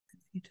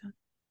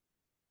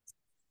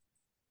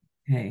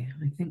Okay,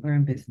 I think we're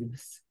in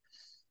business.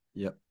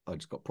 Yep, I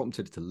just got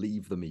prompted to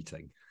leave the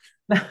meeting.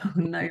 Oh,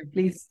 no,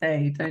 please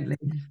stay. Don't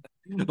leave.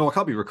 No, I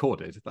can't be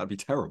recorded. That'd be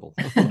terrible.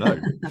 Oh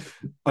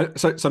no.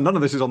 So none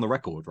of this is on the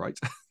record, right?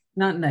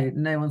 No, no,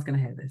 no one's going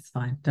to hear this.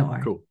 Fine, don't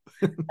worry. Cool.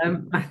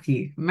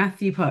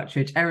 Matthew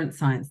Partridge, Errant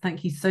Science.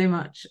 Thank you so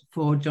much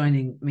for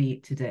joining me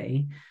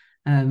today.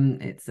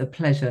 It's a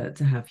pleasure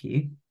to have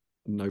you.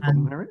 No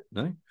problem, Um, Harriet.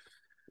 No,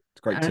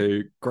 it's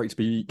uh, great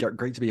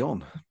to be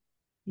on.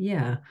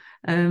 yeah.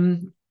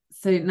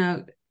 So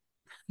now,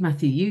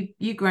 Matthew,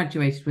 you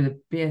graduated with a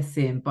BSc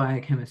in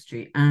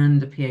biochemistry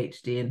and a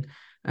PhD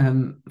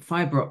in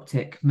fiber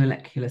optic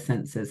molecular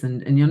sensors,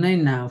 and you're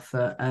known now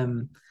for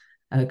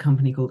a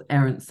company called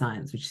Errant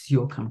Science, which is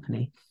your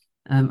company.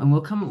 And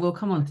we'll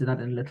come on to that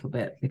in a little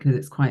bit because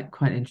it's quite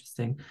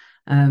interesting.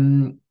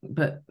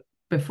 But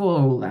before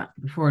all that,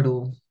 before it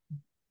all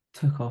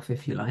took off,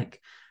 if you like,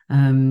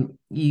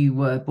 you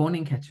were born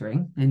in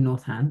Kettering in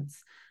Northants,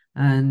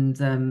 and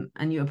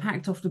you were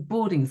packed off to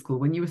boarding school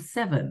when you were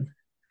 7.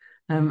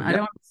 I don't Yep.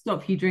 want to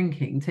stop you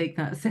drinking. Take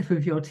that sip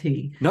of your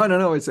tea.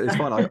 No. It's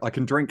fine. I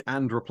can drink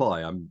and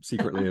reply. I'm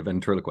secretly a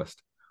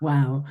ventriloquist.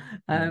 Wow.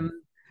 Mm.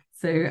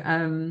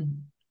 So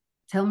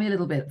tell me a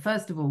little bit.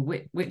 First of all,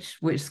 which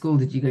school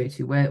did you go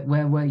to?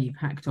 Where were you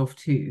packed off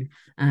to?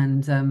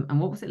 And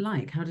what was it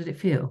like? How did it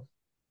feel?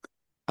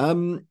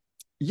 Um,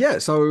 yeah,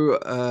 so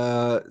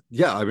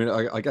yeah, I mean,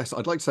 I guess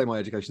I'd like to say my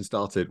education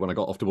started when I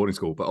got off to boarding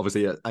school, but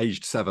obviously at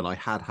aged 7, I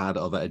had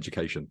other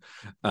education.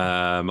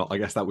 I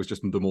guess that was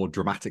just the more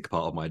dramatic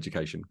part of my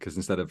education because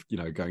instead of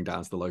going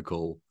down to the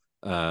local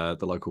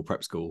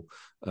prep school,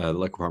 the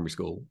local primary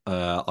school,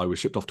 I was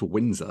shipped off to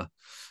Windsor,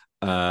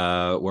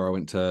 where I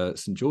went to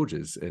St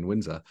George's in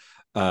Windsor.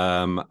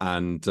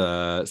 And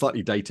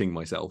slightly dating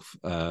myself,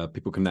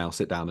 people can now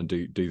sit down and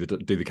do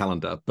the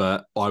calendar.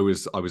 But I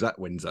was at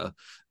Windsor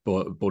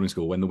boarding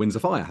school when the Windsor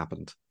fire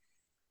happened.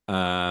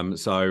 And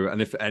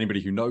if anybody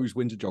who knows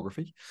Windsor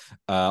geography,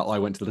 I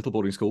went to the little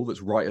boarding school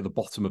that's right at the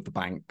bottom of the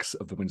banks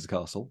of the Windsor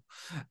Castle,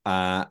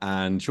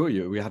 and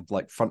sure, we had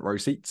like front row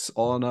seats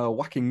on a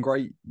whacking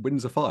great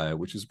Windsor fire,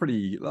 which is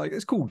pretty like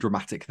it's a cool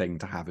dramatic thing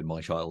to have in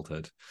my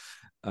childhood.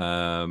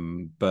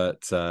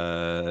 But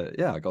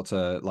yeah, I got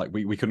to like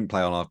we couldn't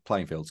play on our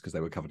playing fields because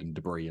they were covered in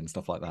debris and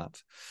stuff like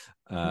that.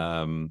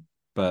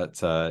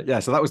 But yeah,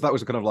 so that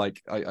was kind of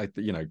like I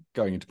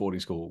going into boarding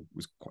school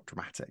was quite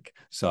dramatic.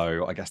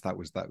 So I guess that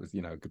was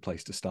a good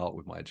place to start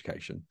with my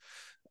education.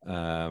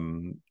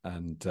 And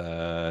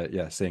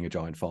yeah, seeing a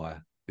giant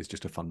fire is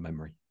just a fun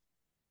memory.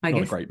 I Not a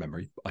guess great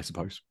memory, I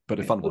suppose, but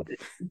a fun one.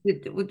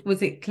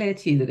 was it clear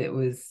to you that it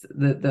was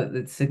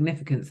the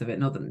significance of it?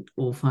 Not that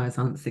all fires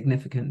aren't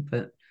significant,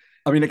 but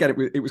I mean, again,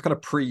 it was kind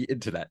of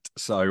pre-internet,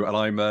 so and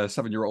I'm a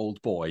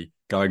 7-year-old boy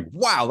going,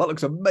 "Wow, that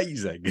looks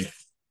amazing."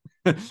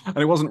 And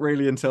it wasn't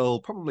really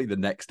until probably the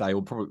next day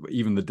or probably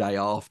even the day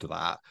after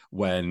that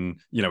when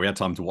we had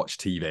time to watch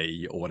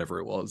TV or whatever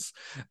it was,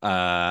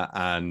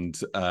 and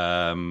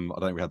I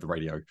don't think we had the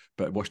radio,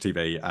 but watch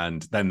TV,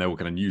 and then there were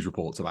kind of news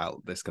reports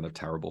about this kind of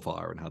terrible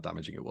fire and how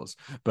damaging it was.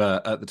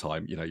 But at the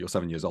time, you're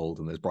 7 years old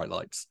and there's bright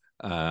lights,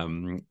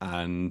 and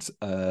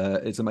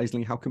it's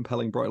amazingly how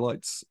compelling bright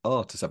lights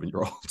are to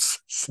 7-year-olds.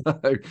 So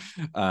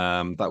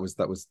that was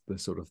the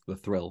sort of the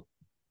thrill.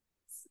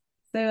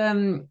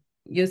 so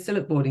you're still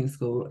at boarding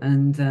school,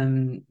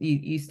 and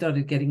you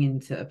started getting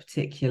into a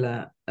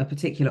particular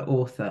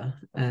author.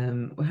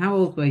 How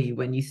old were you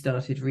when you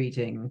started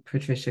reading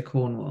Patricia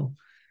Cornwell?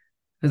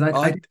 Because I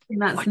I don't think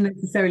that's I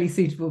necessarily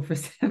suitable for a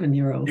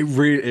 7-year-old. it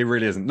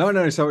really isn't.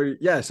 No. So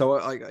yeah, so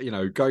I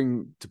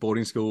going to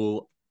boarding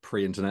school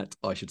pre-internet,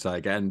 I should say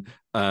again.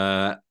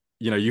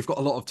 You've got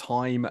a lot of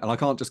time, and I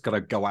can't just kind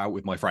of go out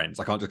with my friends.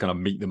 I can't just kind of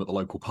meet them at the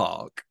local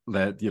park.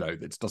 That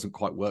it doesn't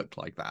quite work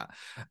like that.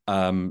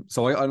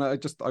 So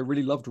I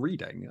really loved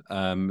reading.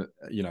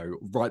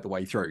 Right the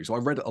way through. So I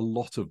read a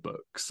lot of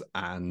books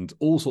and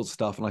all sorts of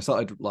stuff, and I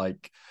started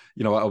like,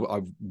 I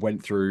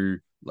went through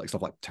like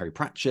stuff like Terry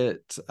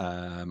Pratchett,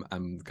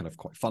 and kind of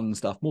quite fun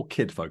stuff, more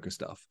kid-focused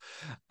stuff.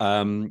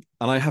 And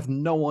I have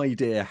no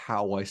idea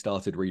how I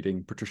started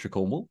reading Patricia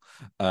Cornwell,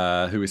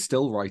 who is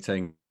still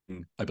writing,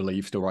 I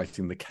believe, still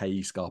writing the Kay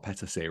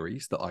Scarpetta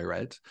series that I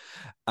read.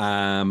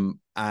 And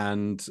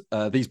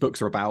these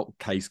books are about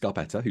Kay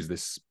Scarpetta, who's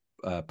this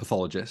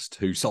pathologist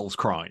who solves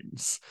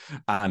crimes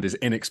and is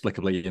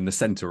inexplicably in the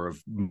center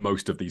of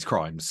most of these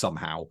crimes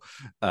somehow.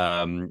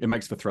 It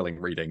makes for thrilling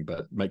reading,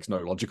 but makes no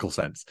logical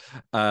sense.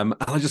 And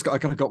I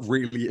kind of got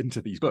really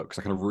into these books.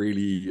 I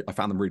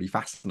found them really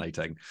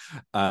fascinating.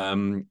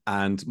 And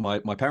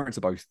my parents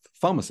are both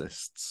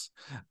pharmacists,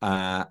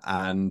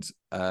 and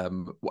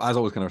as I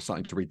was kind of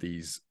starting to read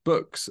these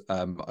books,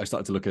 I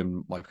started to look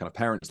in my kind of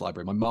parents'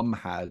 library. My mum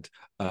had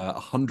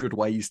 100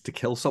 Ways to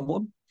Kill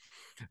Someone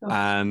Oh,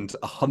 and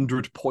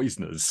 100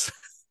 Poisoners.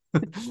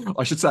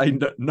 I should say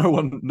no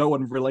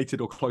one related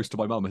or close to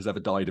my mum has ever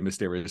died in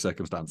mysterious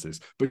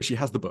circumstances, but she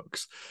has the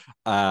books.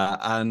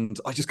 And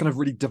I just kind of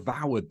really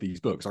devoured these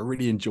books. I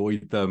really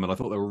enjoyed them, and I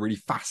thought they were really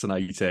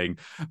fascinating,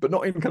 but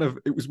not in kind of,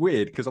 it was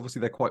weird because obviously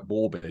they're quite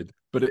morbid,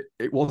 but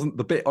it wasn't,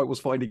 the bit I was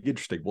finding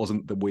interesting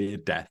wasn't the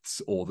weird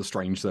deaths or the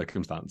strange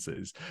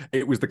circumstances.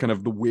 It was the kind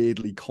of the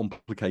weirdly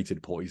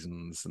complicated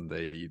poisons and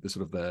the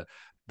sort of the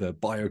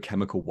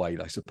biochemical way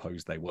I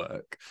suppose they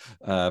work.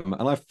 And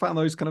I found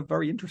those kind of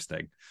very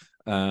interesting.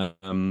 I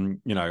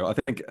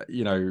think,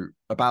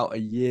 about a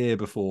year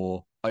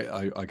before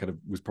I kind of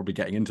was probably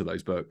getting into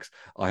those books,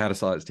 I had a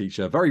science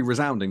teacher very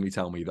resoundingly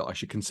tell me that I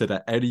should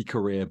consider any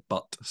career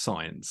but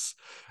science,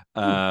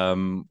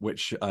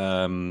 which,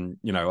 I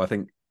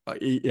think I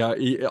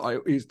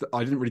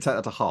didn't really take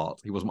that to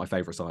heart. He wasn't my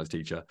favorite science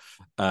teacher,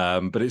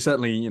 but it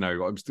certainly,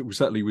 I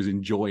certainly was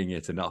enjoying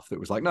it enough that it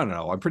was like, no,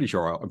 I'm pretty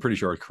sure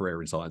a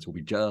career in science will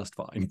be just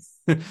fine,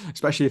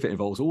 especially if it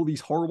involves all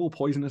these horrible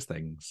poisonous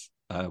things,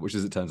 which,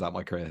 as it turns out,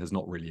 my career has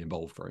not really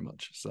involved very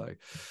much. So,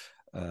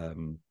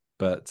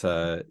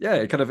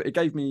 it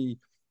gave me,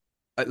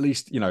 at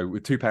least,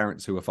 with two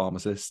parents who are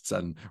pharmacists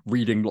and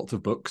reading lots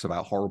of books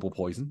about horrible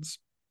poisons,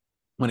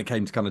 when it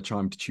came to kind of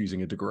time to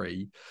choosing a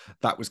degree,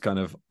 that was kind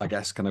of, I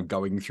guess, kind of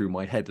going through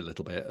my head a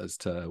little bit as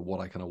to what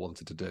I kind of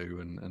wanted to do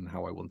and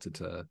how I wanted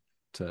to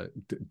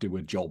do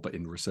a job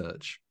in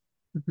research,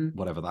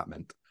 whatever that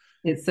meant.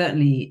 It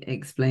certainly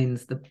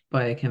explains the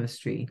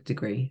biochemistry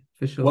degree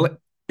for sure. Well,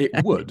 it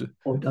would,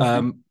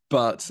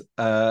 but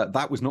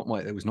it was not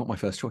my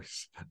first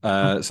choice.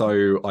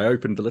 So I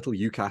opened the little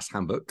UCAS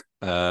handbook,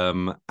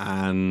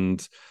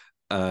 and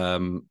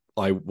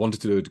I wanted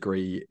to do a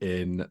degree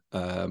in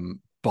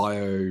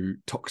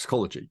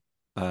biotoxicology,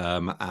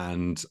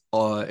 and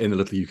in the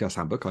little UCAS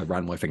handbook I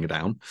ran my finger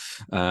down,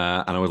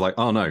 and I was like,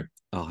 oh no,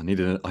 I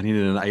needed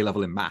an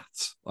A-level in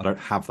maths. I don't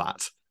have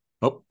that.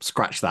 Oh,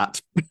 scratch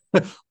that.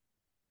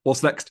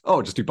 What's next?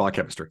 Oh, just do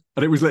biochemistry.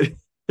 And it was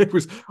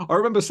I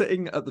remember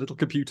sitting at the little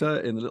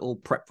computer in the little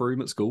prep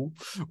room at school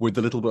with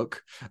the little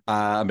book,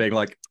 and being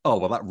like, oh,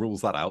 well, that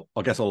rules that out.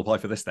 I guess I'll apply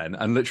for this then.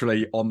 And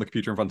literally on the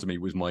computer in front of me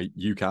was my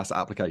UCAS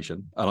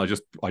application. And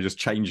I just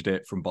changed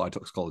it from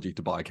biotoxicology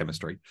to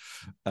biochemistry.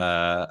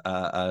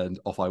 And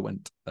off I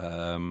went,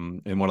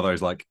 in one of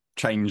those, like,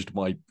 changed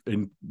my,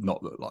 in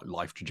not like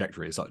life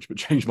trajectory as such, but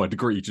changed my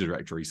degree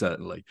trajectory,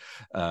 certainly,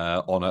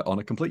 on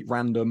a complete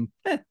random,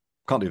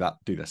 can't do that,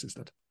 do this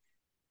instead.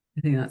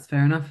 I think that's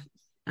fair enough.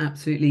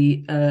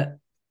 Absolutely,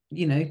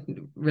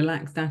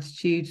 relaxed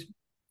attitude,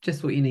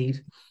 just what you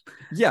need.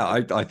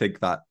 Yeah, I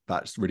think that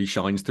really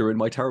shines through in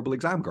my terrible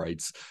exam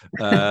grades.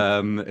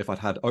 If I'd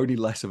had only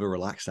less of a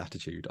relaxed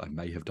attitude, I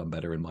may have done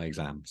better in my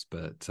exams.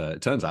 But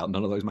it turns out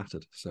none of those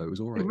mattered, so it was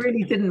all right. It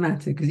really didn't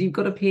matter because you've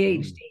got a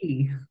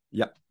PhD.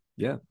 Yeah,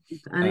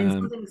 and in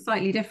something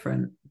slightly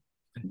different.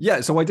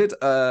 Yeah, so I did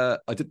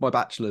my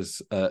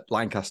bachelor's at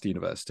Lancaster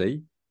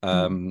University,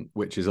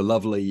 which is a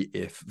lovely,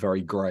 if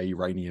very grey,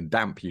 rainy and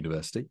damp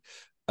university.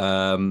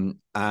 And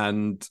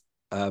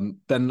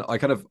then I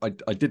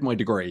did my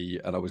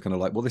degree, and I was kind of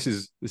like, well, this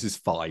is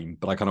fine,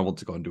 but I kind of want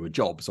to go and do a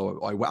job. So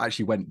I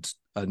actually went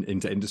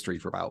into industry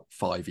for about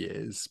 5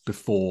 years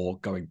before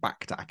going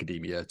back to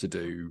academia to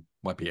do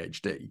my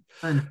PhD.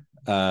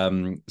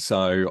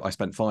 So I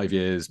spent 5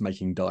 years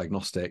making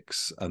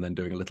diagnostics and then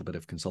doing a little bit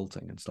of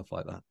consulting and stuff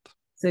like that.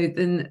 So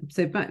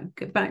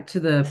back to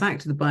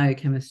the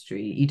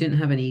biochemistry. You didn't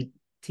have any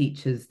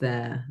teachers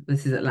there.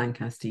 This is at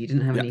Lancaster. You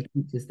didn't have any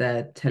teachers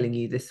there telling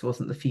you this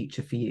wasn't the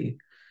future for you.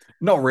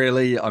 Not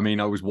really. I mean,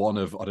 I was one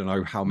of, I don't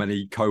know how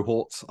many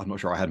cohorts. I'm not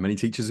sure I had many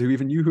teachers who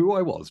even knew who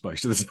I was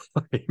most of the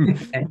time.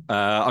 Okay.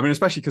 I mean,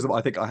 especially because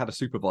I think I had a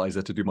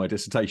supervisor to do my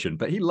dissertation,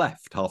 but he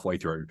left halfway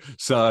through.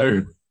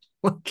 So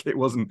like, it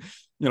wasn't,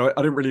 I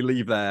didn't really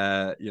leave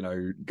there,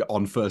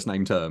 on first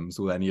name terms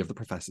with any of the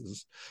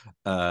professors.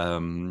 I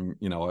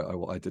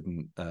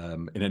didn't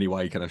in any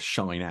way kind of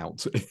shine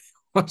out.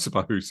 I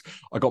suppose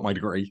I got my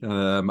degree,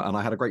 and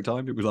I had a great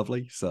time. It was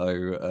lovely.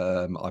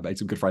 So I made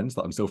some good friends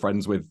that I'm still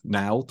friends with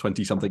now,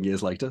 20 something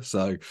years later.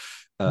 So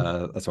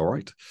that's all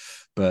right.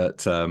 But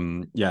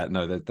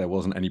there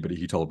wasn't anybody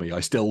who told me I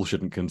still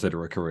shouldn't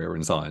consider a career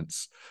in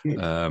science.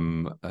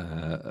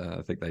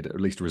 I think they'd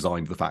at least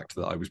resigned the fact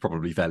that I was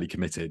probably fairly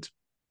committed.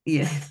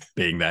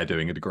 Being there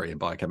doing a degree in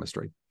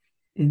biochemistry.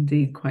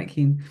 Indeed, quite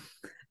keen.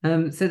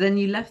 So then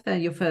you left there.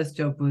 Your first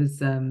job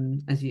was,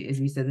 as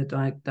you said,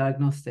 the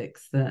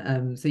diagnostics.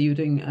 So you were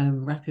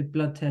doing rapid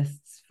blood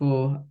tests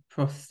for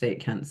prostate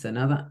cancer.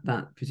 Now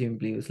that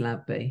presumably was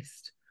lab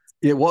based.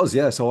 It was,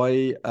 yeah. So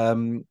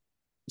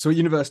so at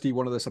university,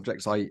 one of the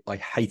subjects I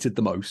hated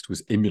the most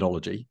was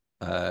immunology.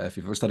 If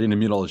you've ever studied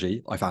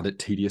immunology, I found it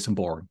tedious and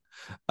boring.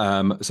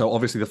 So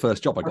obviously the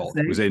first job I got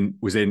was in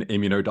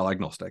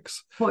immunodiagnostics.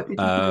 What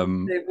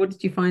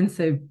did you find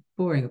so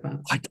boring about?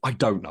 I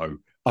don't know.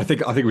 I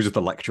think it was just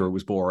the lecturer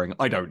was boring.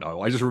 I don't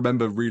know. I just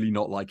remember really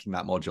not liking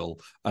that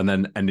module, and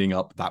then ending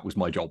up that was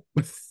my job.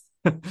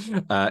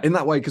 In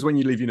that way, because when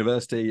you leave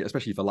university,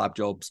 especially for lab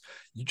jobs,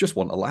 you just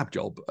want a lab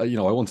job. I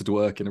wanted to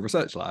work in a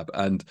research lab,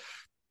 and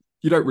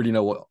you don't really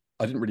know what.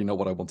 I didn't really know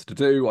what I wanted to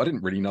do. I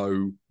didn't really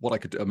know what I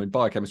could do. I mean,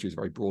 biochemistry is a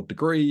very broad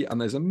degree, and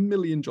there's a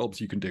million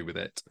jobs you can do with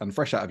it. And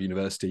fresh out of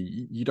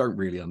university, you don't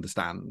really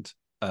understand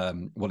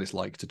what it's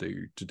like to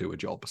do a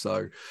job.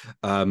 So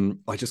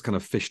I just kind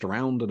of fished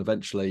around, and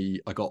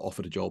eventually I got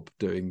offered a job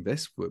doing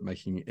this,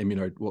 making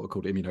what are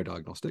called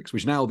immunodiagnostics,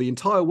 which now the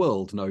entire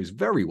world knows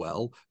very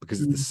well because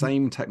it's the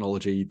same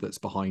technology that's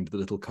behind the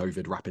little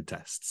COVID rapid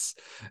tests.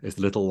 It's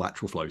the little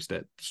lateral flow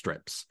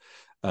strips.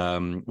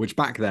 Which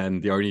back then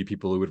the only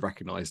people who would have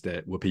recognized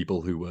it were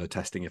people who were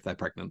testing if they're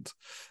pregnant,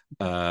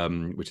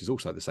 which is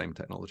also the same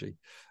technology.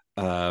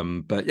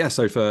 But yeah,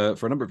 so for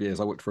a number of years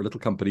I worked for a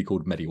little company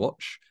called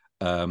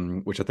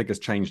MediWatch, which I think has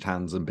changed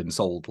hands and been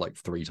sold like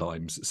 3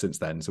 times since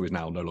then, so is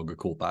now no longer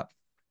called that.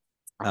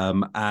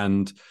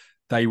 And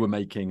they were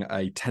making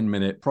a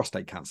 10-minute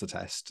prostate cancer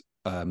test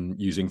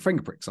using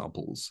finger prick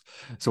samples.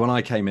 So when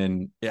I came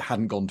in, it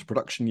hadn't gone to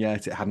production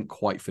yet, it hadn't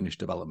quite finished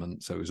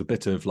development, so it was a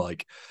bit of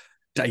like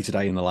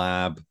day-to-day in the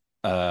lab,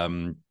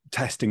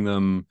 testing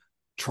them,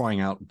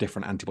 trying out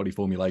different antibody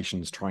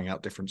formulations, trying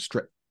out different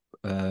strip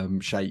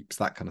shapes,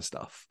 that kind of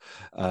stuff,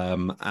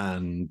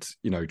 and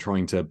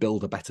trying to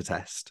build a better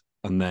test.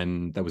 And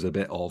then there was a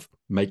bit of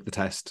make the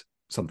test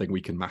something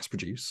we can mass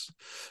produce,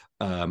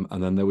 and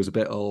then there was a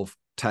bit of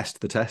test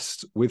the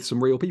test with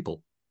some real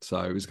people. So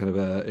it was kind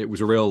of it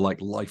was a real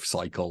like life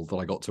cycle that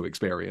I got to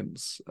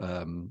experience,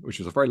 which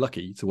was very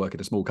lucky to work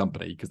at a small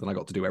company because then I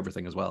got to do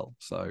everything as well.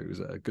 So it was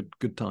a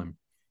good time.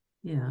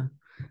 Yeah.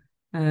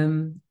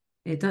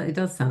 It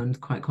does sound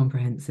quite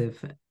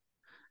comprehensive.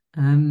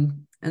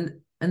 And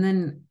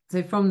then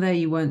so from there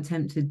you weren't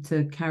tempted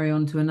to carry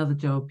on to another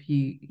job.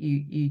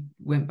 You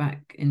went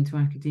back into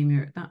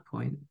academia at that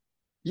point.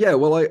 Yeah,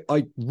 well,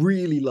 I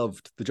really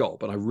loved the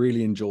job and I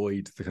really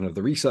enjoyed the kind of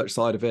the research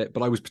side of it,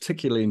 but I was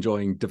particularly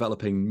enjoying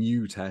developing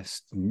new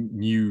tests,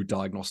 new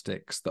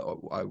diagnostics that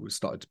I was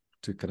started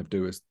to kind of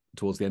do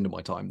towards the end of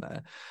my time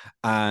there.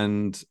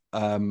 And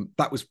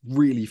that was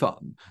really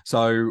fun.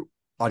 So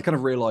I'd kind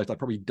of realized I'd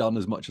probably done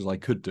as much as I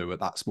could do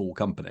at that small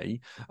company,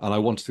 and I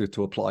wanted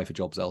to apply for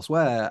jobs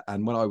elsewhere.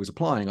 And when I was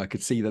applying, I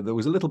could see that there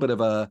was a little bit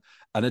of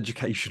an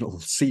educational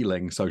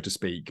ceiling, so to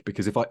speak,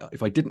 because if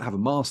I didn't have a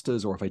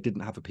master's or if I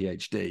didn't have a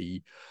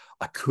PhD,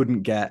 I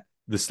couldn't get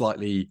the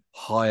slightly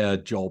higher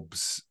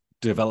jobs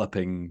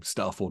developing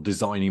stuff or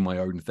designing my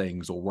own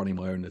things or running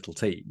my own little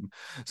team.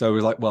 So it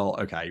was like, well,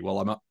 okay,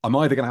 well, I'm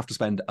either going to have to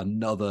spend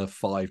another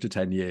 5 to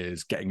 10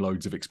 years getting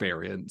loads of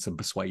experience and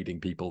persuading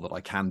people that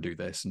I can do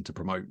this and to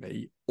promote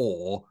me,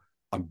 or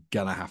I'm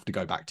going to have to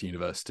go back to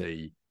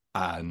university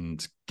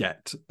and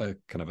get a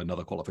kind of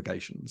another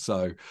qualification.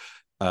 So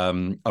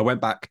I went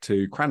back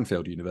to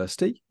Cranfield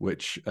University,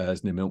 which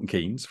is near Milton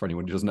Keynes, for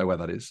anyone who doesn't know where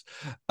that is.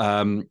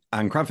 And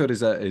Cranfield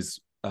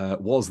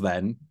was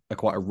then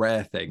quite a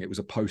rare thing. It was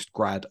a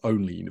post-grad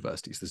only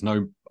university. So there's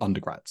no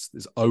undergrads.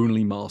 There's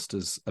only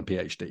masters and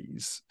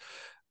PhDs.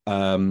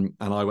 And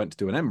I went to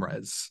do an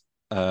MRes,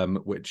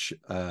 which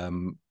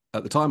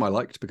at the time I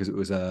liked because it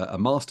was a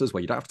master's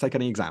where you don't have to take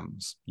any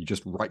exams. You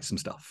just write some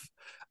stuff.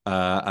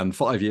 And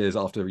 5 years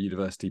after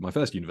university, my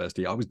first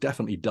university, I was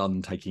definitely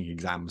done taking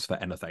exams for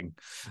anything.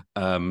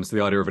 So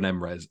the idea of an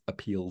MRes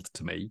appealed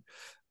to me.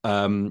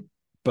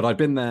 But I'd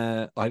been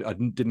there. I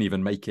didn't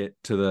even make it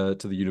to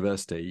the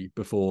university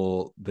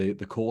before the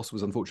course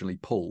was unfortunately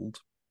pulled,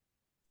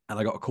 and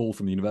I got a call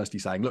from the university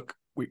saying, "Look,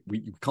 we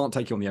can't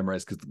take you on the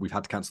MRes because we've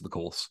had to cancel the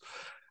course.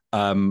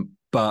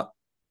 But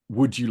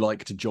would you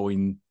like to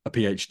join a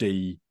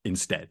PhD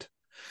instead?"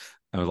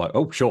 And I was like,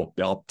 "Oh, sure,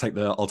 yeah, I'll take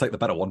the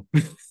better one."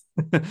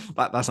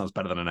 that sounds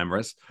better than an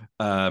MRes.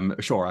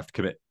 Sure, I have to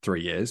commit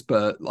 3 years,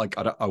 but like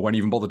I won't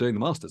even bother doing the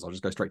masters. I'll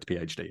just go straight to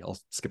PhD. I'll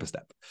skip a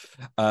step.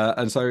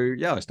 And so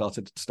yeah, I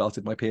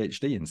started my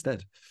PhD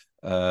instead,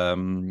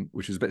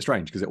 which was a bit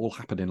strange because it all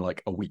happened in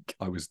like a week.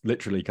 I was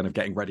literally kind of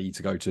getting ready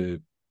to go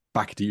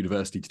back to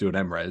university to do an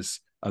MRes,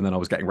 and then I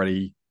was getting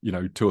ready,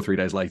 2 or 3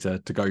 days later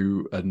to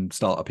go and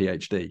start a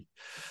PhD,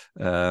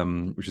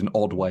 which is an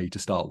odd way to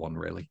start one,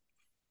 really.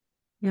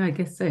 Yeah, I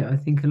guess so. I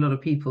think a lot of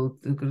people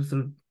have got to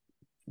sort of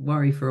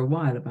worry for a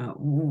while about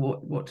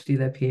what to do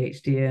their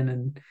PhD in,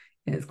 and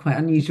it's quite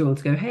unusual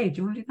to go, hey, do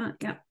you want to do that?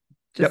 Yeah,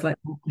 just Yep. like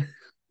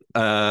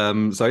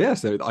that.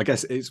 So I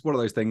guess it's one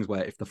of those things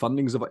where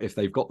if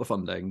they've got the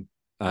funding,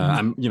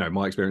 and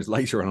my experience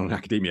later on in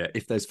academia,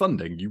 if there's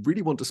funding, you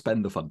really want to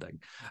spend the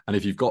funding, and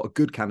if you've got a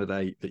good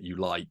candidate that you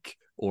like,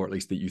 or at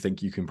least that you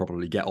think you can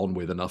probably get on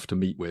with enough to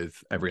meet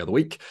with every other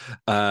week,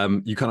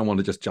 you kind of want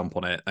to just jump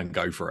on it and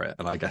go for it.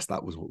 And I guess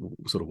that was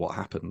sort of what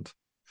happened.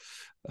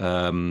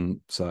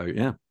 So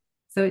yeah.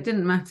 So it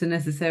didn't matter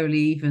necessarily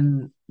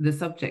even the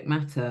subject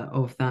matter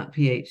of that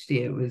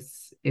PhD.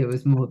 It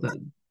was more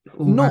than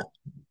all not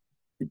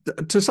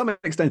to some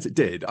extent it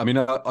did. I mean,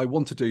 I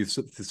want to do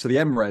so the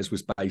MRes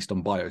was based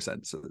on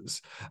biosensors,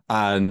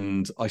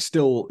 and I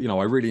still,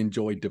 I really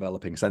enjoyed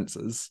developing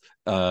sensors,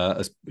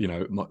 as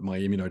my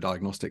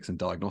immunodiagnostics and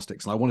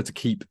diagnostics, and I wanted to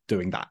keep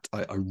doing that.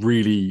 I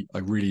really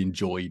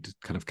enjoyed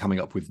kind of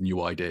coming up with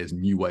new ideas,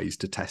 new ways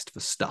to test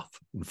for stuff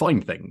and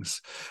find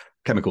things.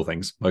 chemical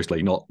things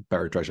mostly, not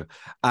buried treasure.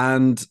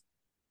 And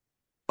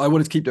I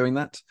wanted to keep doing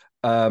that.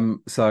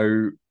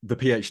 So the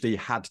PhD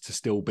had to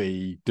still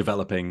be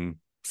developing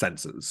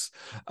sensors.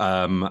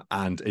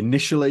 And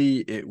initially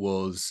it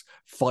was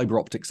fiber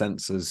optic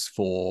sensors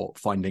for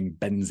finding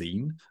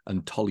benzene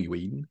and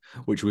toluene,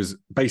 which was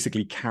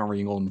basically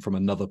carrying on from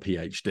another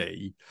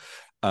PhD.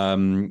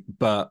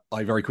 But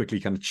I very quickly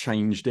kind of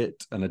changed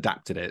it and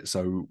adapted it.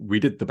 So we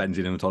did the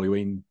benzene and the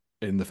toluene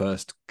in the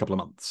first couple of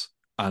months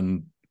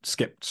and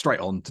skipped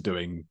straight on to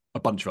doing a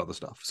bunch of other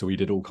stuff. So we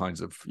did all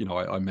kinds of,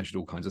 I measured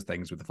all kinds of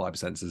things with the fiber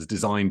sensors,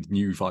 designed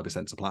new fiber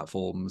sensor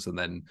platforms, and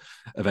then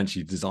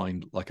eventually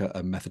designed like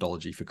a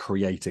methodology for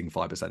creating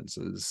fiber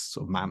sensors,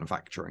 sort of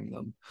manufacturing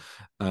them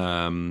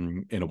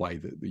in a way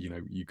that,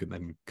 you can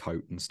then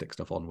coat and stick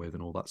stuff on with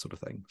and all that sort of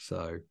thing.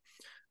 So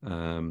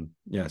so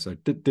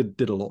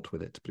did a lot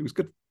with it, but it was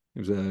good. It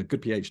was a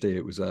good PhD.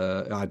 It was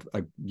I had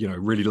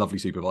really lovely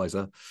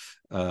supervisor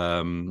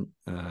who's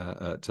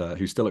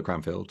still at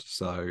Cranfield.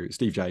 So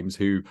Steve James,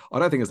 who I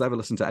don't think has ever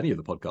listened to any of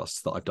the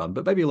podcasts that I've done,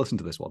 but maybe he'll listen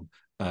to this one.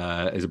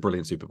 Is a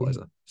brilliant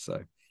supervisor.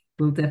 So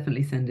we'll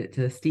definitely send it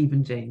to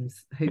Stephen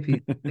James. Hope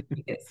he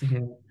gets to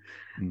hear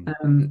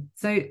it.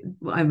 So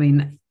I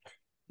mean,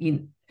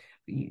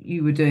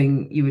 you were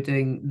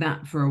doing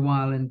that for a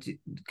while and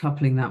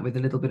coupling that with a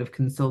little bit of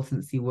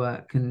consultancy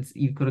work, and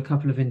you've got a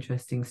couple of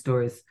interesting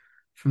stories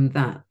from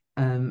that.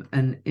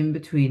 And in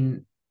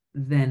between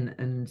then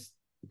and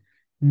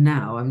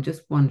now, I'm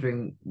just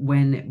wondering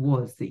when it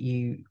was that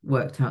you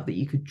worked out that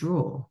you could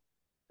draw.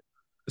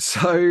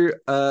 So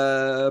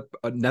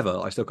never.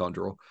 I still can't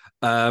draw.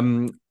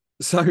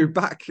 So go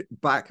back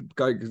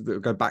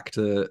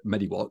to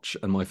MediWatch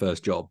and my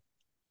first job.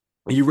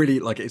 You really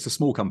it's a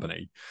small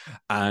company,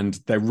 and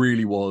there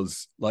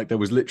was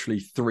literally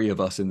 3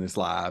 of us in this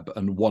lab,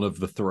 and one of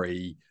the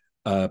 3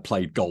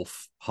 played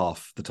golf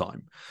half the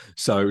time.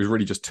 So it was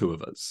really just 2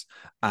 of us.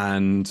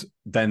 And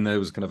then there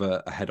was kind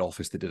of a head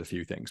office that did a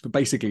few things, but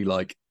basically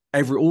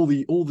all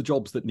the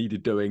jobs that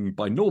needed doing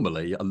by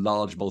normally a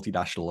large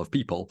multinational of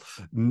people,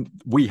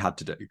 we had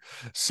to do.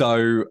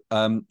 So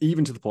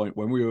even to the point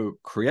when we were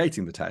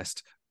creating the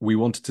test, we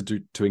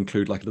wanted to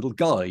include like a little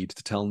guide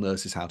to tell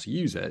nurses how to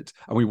use it,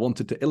 and we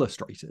wanted to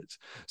illustrate it.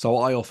 So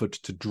I offered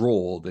to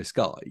draw this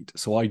guide.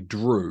 So I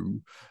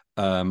drew,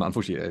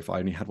 unfortunately, if I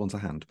only had one to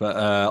hand, but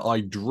I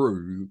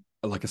drew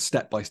like a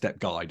step-by-step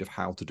guide of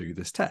how to do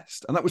this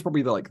test, and that was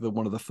probably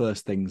one of the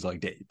first things I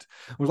did.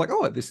 I was like,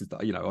 oh, this is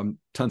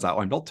turns out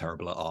I'm not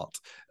terrible at art,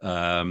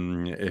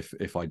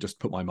 if I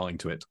just put my mind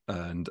to it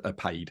and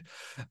paid.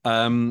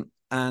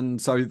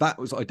 And so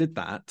I did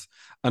that.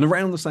 And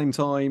around the same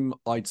time,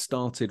 I'd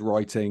started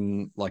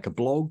writing like a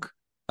blog,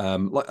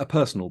 like a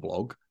personal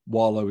blog,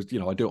 while I was,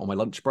 I do it on my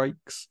lunch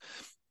breaks.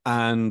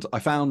 And I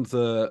found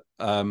that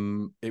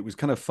it was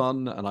kind of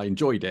fun and I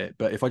enjoyed it.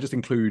 But if I just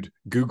include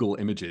Google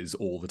images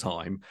all the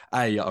time,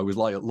 A, I was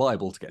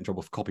liable to get in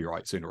trouble for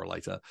copyright sooner or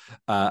later.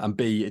 And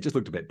B, it just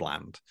looked a bit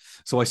bland.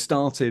 So I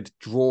started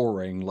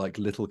drawing like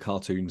little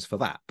cartoons for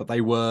that. But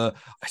I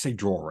say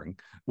drawing,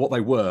 what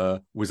they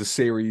were was a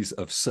series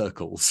of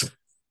circles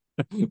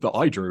that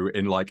I drew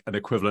in like an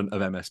equivalent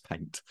of MS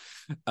Paint.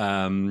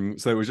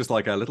 So it was just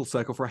like a little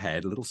circle for a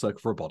head, a little circle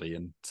for a body,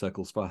 and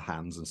circles for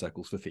hands and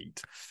circles for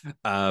feet,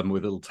 with a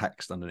little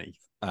text underneath.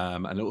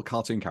 And a little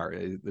cartoon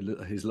character.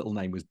 His little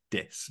name was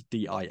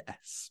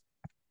D-I-S.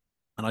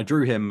 And I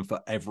drew him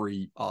for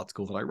every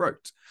article that I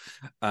wrote.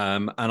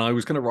 And I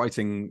was kind of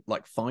writing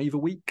like 5 a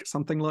week,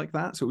 something like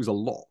that. So it was a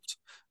lot.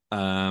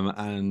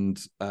 And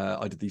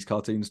I did these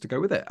cartoons to go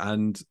with it,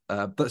 and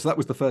so that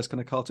was the first kind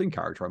of cartoon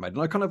character I made,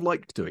 and I kind of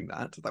liked doing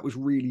that. That was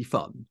really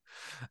fun,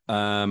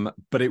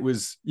 but it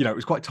was it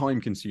was quite time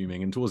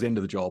consuming, and towards the end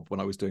of the job, when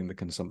I was doing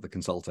some of the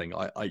consulting,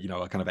 I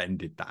kind of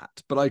ended that,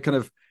 but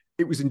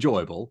it was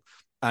enjoyable,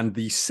 and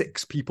the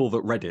 6 people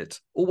that read it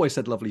always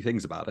said lovely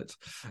things about it,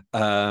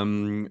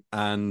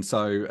 and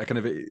so I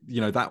kind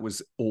of that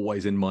was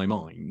always in my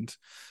mind,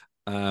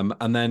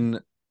 and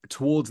then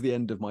towards the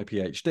end of my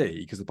PhD,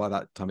 because by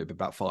that time it'd been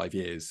about 5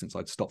 years since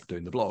I'd stopped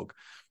doing the blog,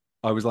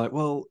 I was like,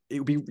 well, it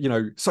would be,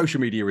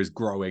 social media is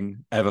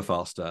growing ever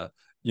faster.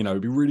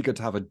 It'd be really good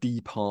to have a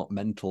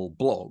departmental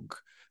blog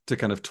to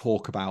kind of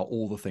talk about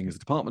all the things the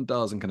department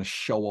does and kind of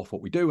show off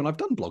what we do. And I've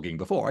done blogging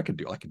before. I can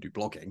do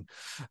blogging.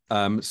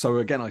 So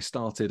again, I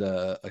started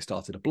a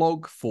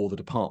blog for the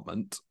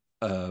department,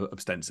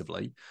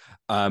 ostensibly,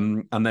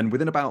 and then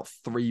within about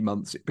 3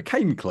 months it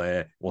became clear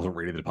it wasn't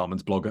really the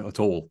department's blog at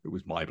all, it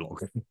was my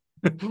blog.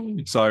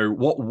 So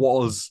what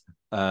was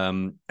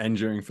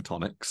engineering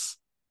photonics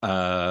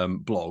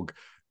blog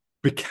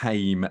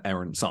became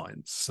Errant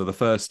Science. So the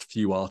first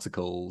few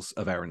articles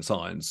of Errant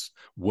Science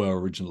were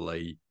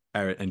originally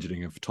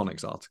engineering and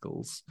photonics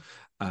articles,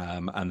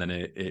 and then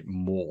it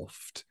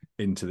morphed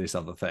into this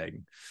other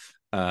thing,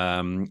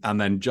 and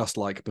then just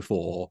like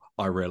before,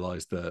 I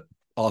realized that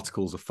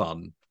articles are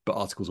fun, but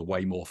articles are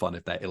way more fun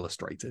if they're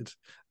illustrated.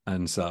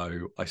 And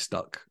so I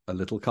stuck a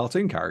little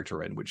cartoon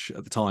character in, which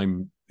at the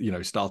time,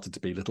 started to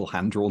be little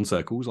hand-drawn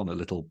circles on a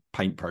little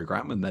paint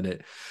program. And then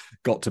it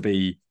got to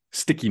be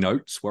sticky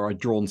notes where I'd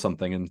drawn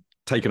something and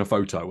taken a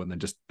photo and then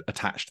just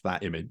attached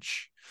that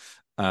image.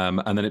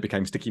 And then it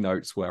became sticky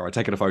notes where I'd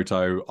taken a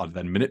photo, I'd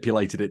then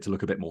manipulated it to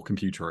look a bit more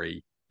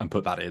computery and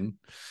put that in.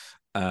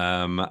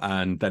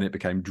 And then it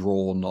became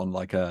drawn on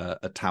like a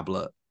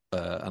tablet,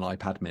 an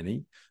iPad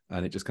mini,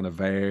 and it just kind of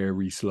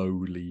very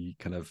slowly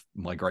kind of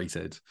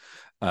migrated.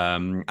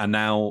 And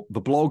now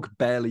the blog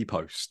barely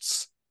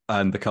posts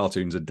and the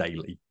cartoons are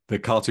daily. The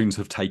cartoons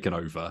have taken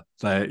over.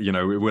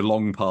 We're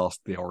long past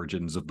the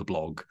origins of the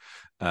blog.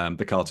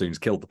 The cartoons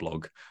killed the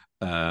blog.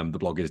 The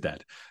blog is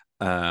dead.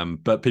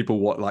 But people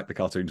like the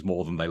cartoons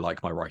more than they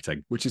like my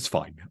writing, which is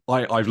fine.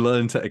 I've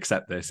learned to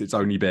accept this. It's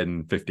only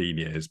been 15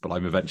 years, but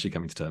I'm eventually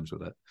coming to terms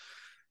with it.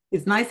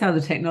 It's nice how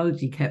the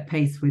technology kept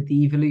pace with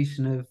the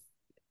evolution of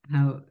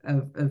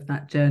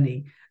that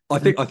journey. I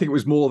think it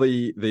was more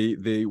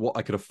the what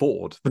I could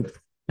afford.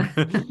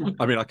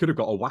 I mean, I could have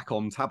got a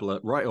Wacom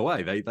tablet right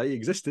away. They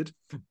existed,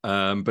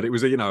 but it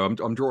was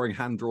I'm drawing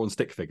hand-drawn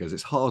stick figures.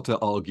 It's hard to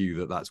argue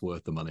that that's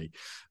worth the money.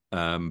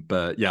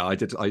 But yeah,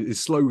 it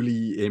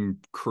slowly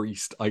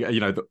increased.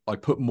 I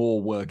put more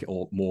work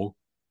or more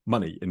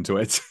money into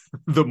it.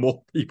 The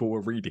more people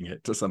were reading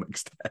it to some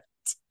extent.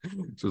 So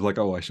it was like,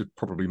 oh, I should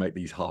probably make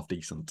these half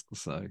decent.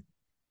 So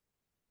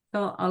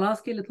I'll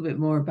ask you a little bit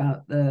more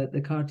about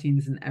the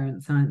cartoons and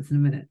Errant Science in a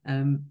minute.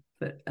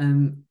 But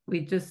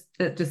we just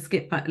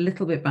skip back a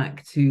little bit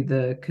back to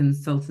the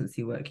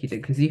consultancy work you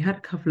did, because you had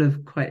a couple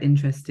of quite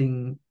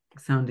interesting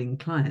sounding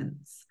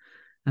clients.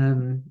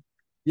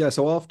 Yeah,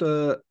 so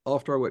after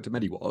I worked at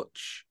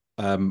MediWatch,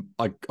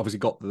 I obviously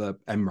got the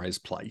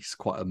MRes place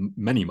quite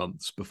many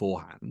months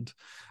beforehand,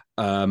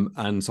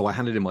 and so I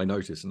handed in my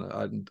notice,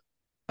 and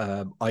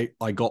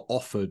I got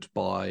offered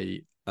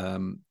by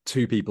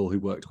two people who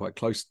worked quite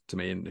close to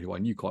me and who I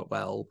knew quite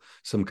well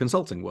some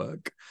consulting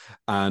work,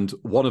 and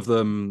one of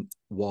them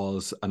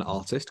was an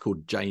artist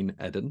called Jane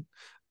Eden.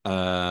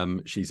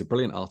 She's a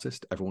brilliant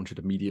artist. Everyone should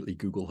immediately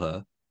Google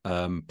her.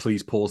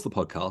 Please pause the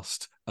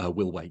podcast.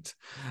 We'll wait.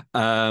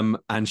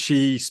 And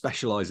she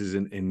specializes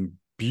in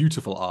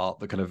beautiful art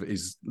that kind of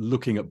is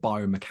looking at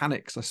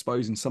biomechanics, I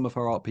suppose, in some of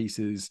her art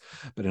pieces,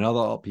 but in other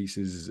art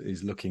pieces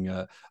is looking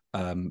at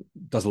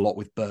does a lot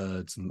with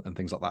birds and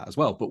things like that as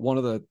well. But one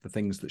of the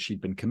things that she'd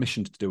been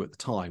commissioned to do at the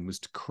time was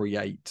to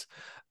create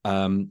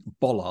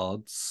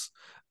bollards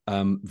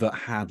that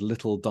had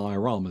little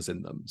dioramas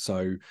in them.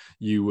 So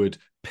you would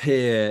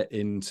peer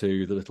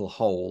into the little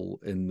hole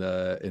in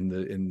a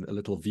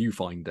little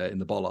viewfinder in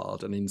the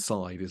bollard, and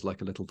inside is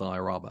like a little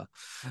diorama.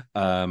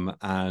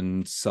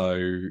 And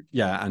so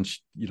yeah, and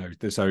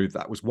so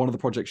that was one of the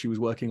projects she was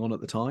working on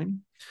at the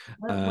time.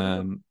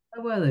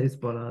 Where were those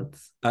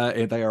bollards?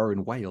 They are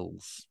in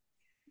Wales.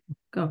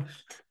 Gosh.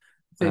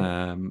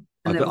 I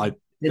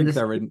think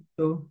they're in.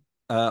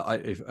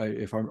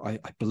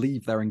 I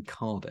believe they're in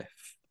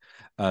Cardiff.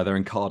 They're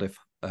in Cardiff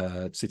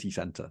city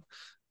centre.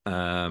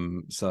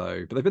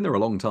 But they've been there a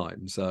long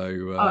time.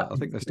 So I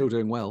think they're still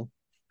doing well.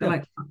 They're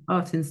like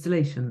art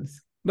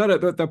installations. No,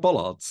 they're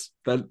bollards.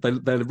 They're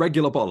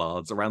regular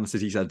bollards around the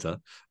city centre,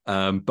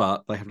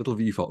 but they have little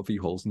view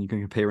holes, and you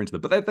can peer into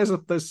them. But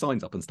there's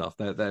signs up and stuff.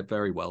 They're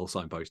very well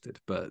signposted.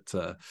 But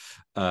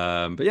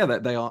yeah,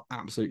 they are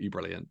absolutely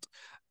brilliant.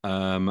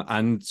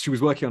 And she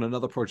was working on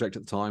another project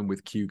at the time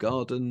with Kew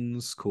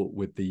Gardens,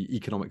 with the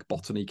Economic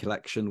Botany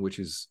Collection, which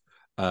is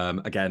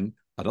again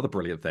another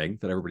brilliant thing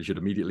that everybody should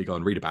immediately go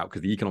and read about,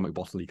 because the Economic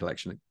Botany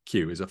Collection at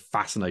Kew is a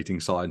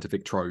fascinating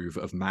scientific trove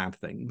of mad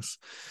things.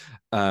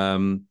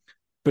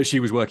 But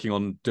she was working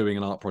on doing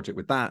an art project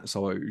with that,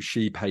 so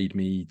she paid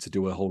me to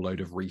do a whole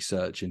load of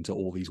research into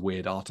all these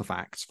weird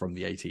artifacts from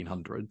the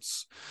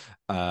 1800s.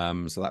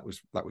 So that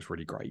was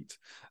really great.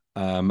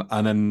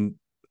 And then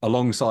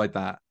alongside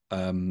that,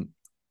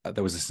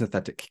 there was a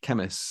synthetic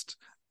chemist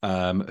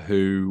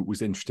who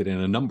was interested in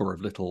a number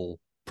of little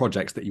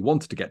projects that he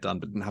wanted to get done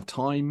but didn't have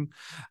time,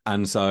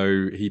 and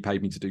so he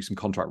paid me to do some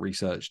contract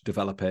research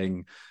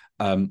developing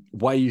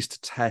ways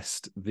to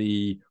test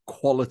the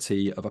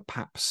quality of a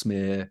pap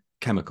smear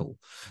chemical.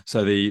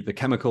 So the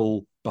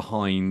chemical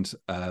behind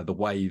the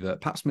way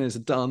that pap smears are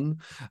done,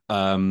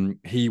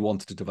 he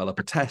wanted to develop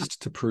a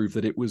test to prove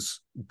that it was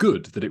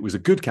good, that it was a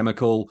good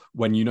chemical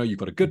when you've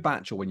got a good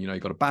batch or when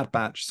you've got a bad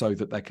batch, so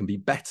that there can be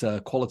better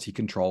quality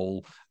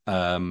control,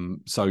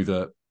 so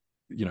that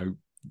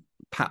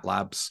pat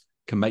labs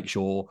can make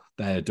sure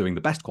they're doing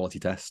the best quality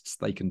tests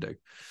they can do.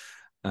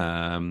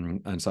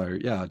 And so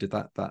yeah, I did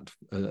that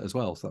as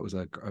well. So that was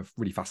a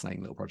really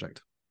fascinating little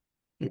project.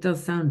 It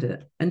does sound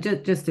it. And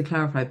just to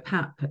clarify,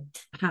 PAP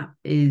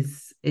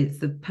is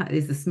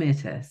the smear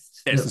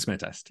test. It's the smear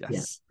test,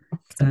 yes.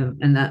 Yeah.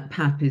 And that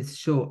PAP is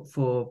short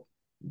for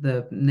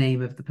the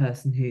name of the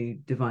person who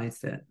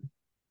devised it.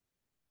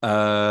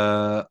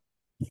 No,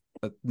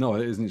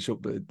 it isn't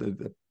short, but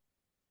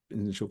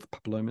isn't it short for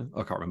papilloma?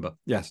 I can't remember.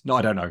 Yes, no,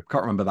 I don't know.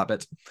 Can't remember that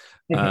bit.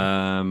 Okay.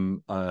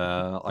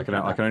 I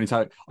can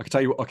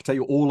tell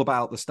you all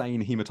about the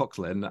stain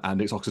hematoxylin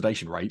and its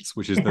oxidation rates,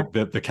 which is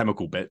the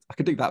chemical bit. I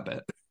could do that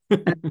bit.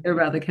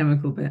 About the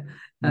chemical bit.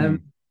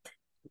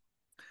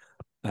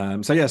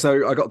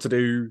 So I got to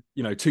do,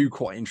 two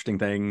quite interesting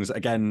things.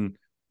 Again,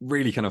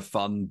 really kind of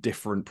fun,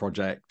 different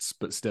projects,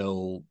 but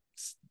still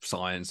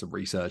science and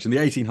research. And the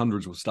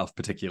 1800s was stuff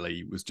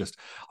particularly was just,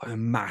 I'm a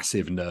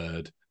massive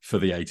nerd for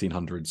the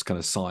 1800s kind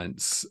of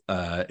science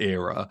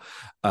era.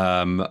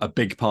 A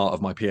big part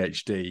of my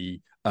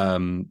PhD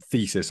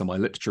thesis and my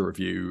literature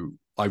review,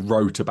 I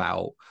wrote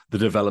about the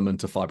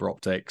development of fiber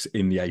optics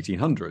in the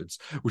 1800s,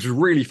 which was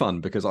really fun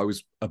because I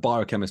was a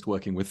biochemist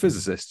working with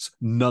physicists,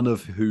 none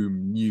of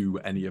whom knew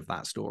any of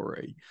that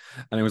story.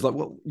 And it was like,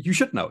 well, you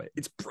should know it.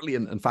 It's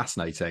brilliant and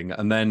fascinating.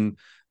 And then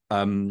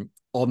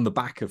on the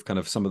back of kind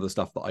of some of the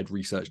stuff that I'd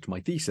researched my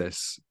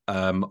thesis,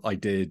 I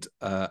did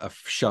a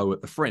show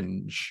at the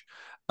Fringe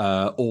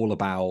all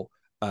about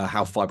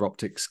how fiber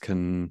optics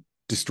can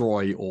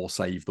destroy or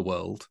save the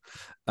world.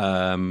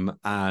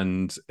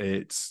 And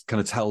it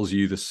kind of tells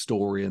you the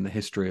story and the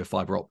history of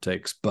fiber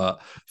optics,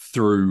 but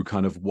through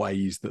kind of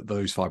ways that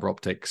those fiber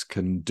optics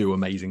can do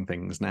amazing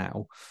things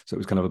now. So it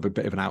was kind of a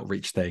bit of an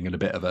outreach thing and a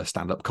bit of a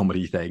stand-up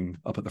comedy thing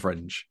up at the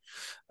Fringe,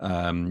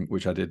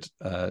 which I did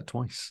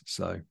twice.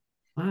 So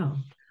Wow.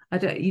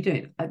 You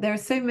don't. There are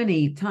so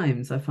many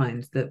times I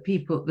find that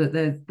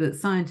that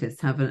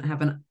scientists have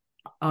an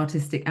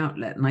artistic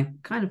outlet, and I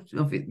kind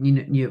of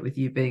knew it with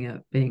you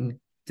being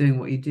doing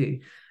what you do,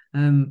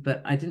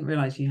 but I didn't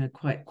realize you had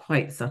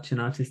quite such an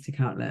artistic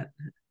outlet,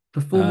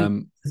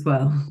 performing as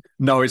well.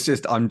 No, it's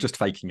just I'm just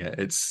faking it.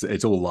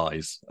 It's all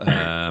lies.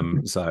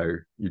 So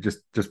you're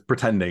just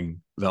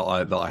pretending that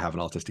I have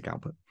an artistic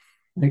output.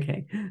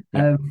 Okay.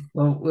 Yeah.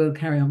 Well, we'll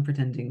carry on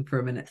pretending for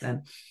a minute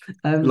then.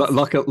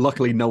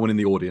 Luckily, no one in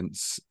the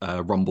audience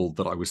rumbled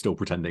that I was still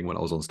pretending when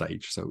I was on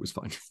stage, so it was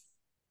fine.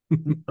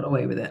 Got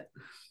away with it.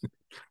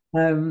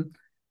 So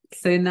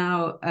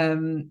now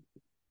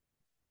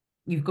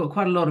you've got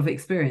quite a lot of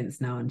experience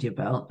now under your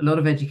belt, a lot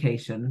of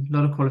education, a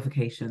lot of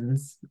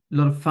qualifications, a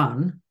lot of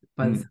fun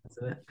by the sense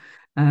of it.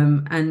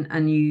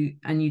 And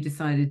you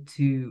decided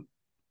to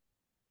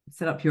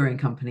set up your own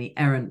company,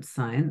 Errant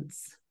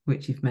Science,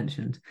 which you've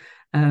mentioned.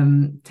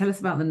 Tell us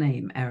about the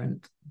name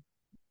Errant.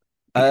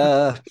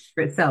 It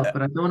for itself,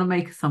 but I don't want to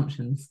make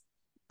assumptions.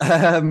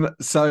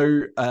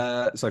 So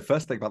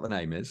first thing about the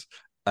name is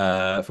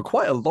for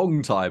quite a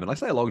long time, and I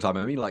say a long time,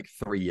 I mean like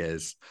 3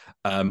 years,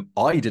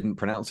 I didn't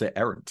pronounce it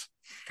errant.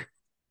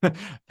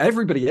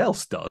 Everybody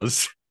else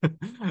does.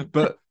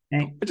 But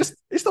Okay.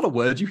 it's not a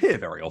word you hear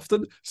very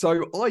often.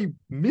 So I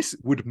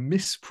would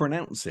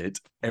mispronounce it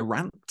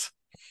errant.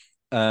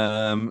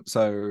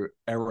 So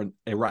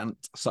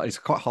errant. So it's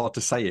quite hard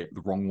to say it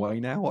the wrong way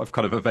now. I've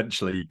kind of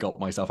eventually got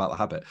myself out of the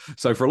habit.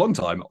 So for a long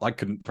time, I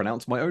couldn't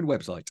pronounce my own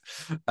website.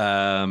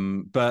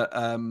 But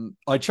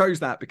I chose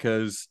that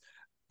because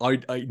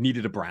I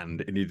needed a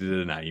brand. It needed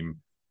a name.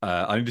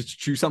 I needed to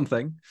choose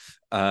something.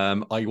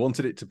 I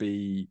wanted it to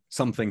be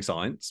something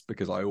science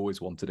because I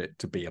always wanted it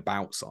to be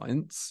about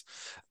science.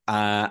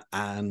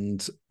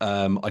 And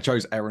I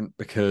chose errant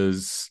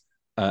because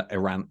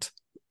errant.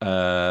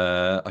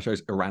 I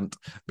chose errant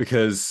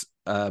because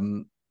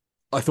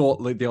I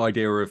thought the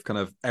idea of kind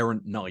of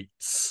errant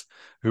knights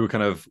who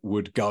kind of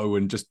would go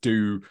and just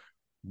do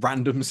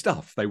random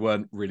stuff. They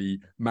weren't really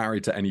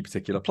married to any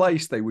particular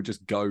place. They would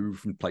just go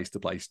from place to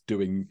place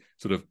doing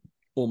sort of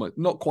almost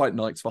not quite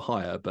knights for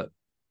hire, but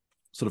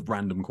sort of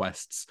random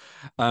quests.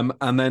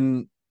 And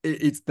then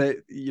it's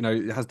the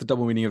it has the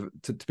double meaning of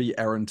to be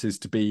errant is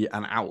to be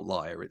an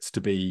outlier. It's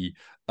to be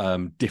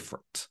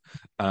different,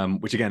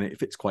 which again it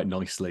fits quite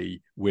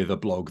nicely with a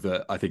blog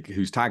that I think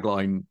whose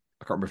tagline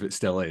I can't remember if it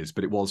still is,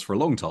 but it was for a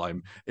long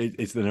time.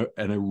 It's an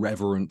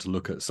irreverent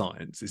look at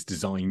science. It's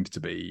designed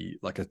to be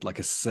like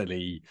a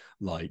silly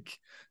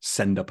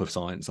send up of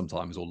science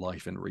sometimes or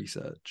life in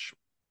research.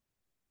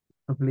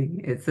 Lovely.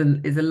 It's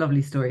a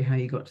lovely story how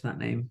you got to that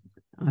name.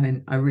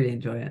 I really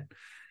enjoy it.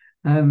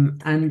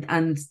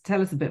 And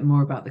tell us a bit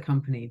more about the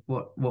company,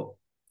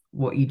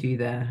 what you do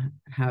there,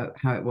 how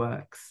it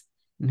works,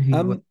 and who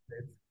you work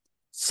with.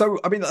 So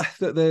I mean,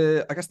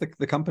 I guess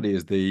the company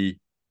is the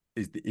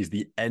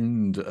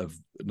end of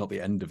not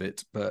the end of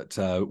it, but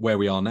where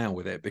we are now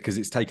with it, because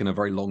it's taken a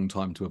very long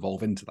time to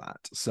evolve into that.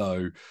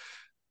 So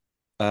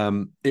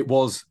it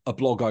was a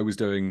blog I was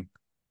doing,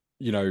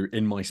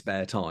 in my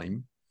spare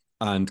time,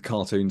 and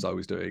cartoons I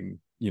was doing,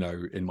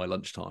 in my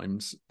lunch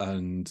times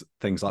and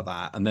things like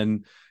that. And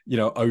then,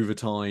 over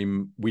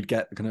time, we'd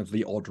get kind of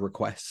the odd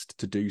request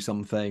to do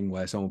something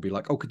where someone would be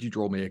like, oh, could you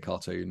draw me a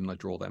cartoon? And I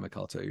draw them a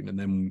cartoon. And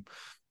then,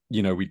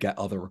 we'd get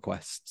other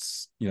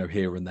requests,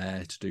 here and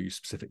there to do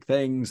specific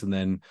things. And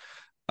then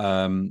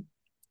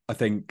I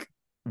think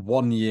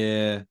one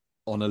year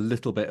on a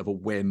little bit of a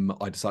whim,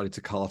 I decided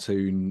to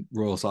cartoon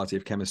Royal Society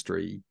of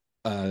Chemistry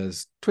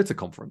as Twitter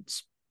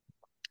conference.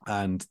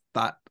 And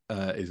that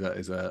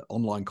is a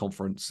online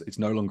conference. It's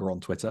no longer on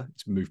Twitter.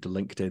 It's moved to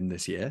LinkedIn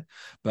this year,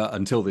 but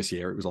until this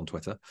year, it was on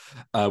Twitter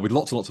with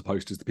lots and lots of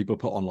posters that people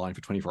put online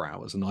for 24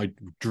 hours. And I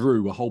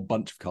drew a whole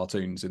bunch of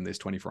cartoons in this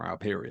 24-hour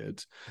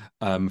period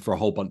for a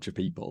whole bunch of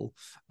people,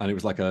 and it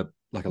was like a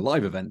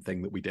live event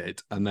thing that we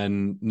did. And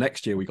then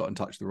next year we got in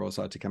touch with the Royal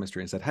Society of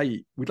Chemistry and said,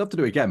 hey, we'd love to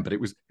do it again, but it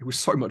was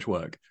so much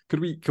work. Could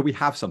we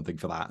have something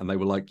for that? And they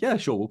were like, yeah,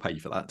 sure, we'll pay you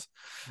for that.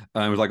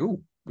 And I was like,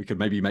 oh, we could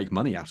maybe make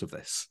money out of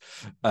this.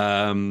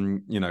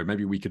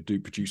 Maybe we could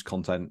produce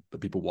content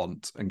that people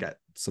want and get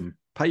some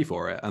pay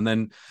for it. And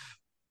then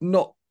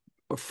not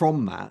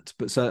from that,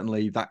 but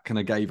certainly that kind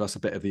of gave us a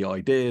bit of the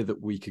idea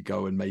that we could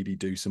go and maybe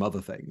do some other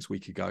things. We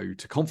could go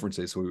to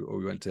conferences. So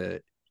we went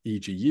to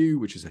EGU,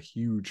 which is a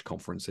huge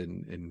conference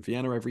in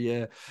Vienna every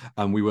year.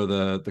 And we were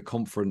the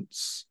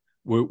conference,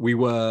 we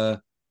were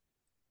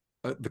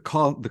the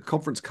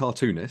conference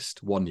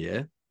cartoonist one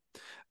year.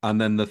 And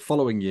then the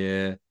following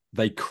year,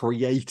 they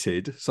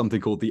created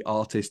something called the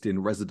Artist in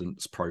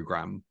Residence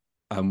program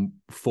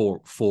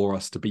for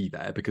us to be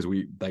there, because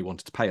they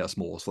wanted to pay us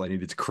more, so they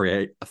needed to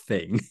create a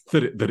thing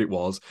that it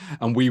was,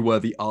 and we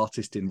were the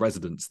artist in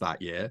residence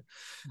that year,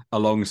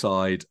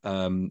 alongside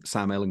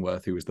Sam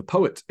Ellingworth, who was the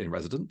poet in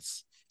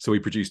residence. So we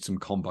produced some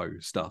combo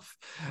stuff.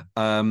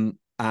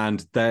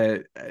 And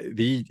the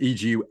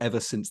EGU ever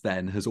since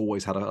then has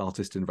always had an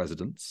artist in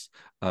residence.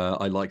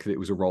 I like that it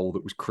was a role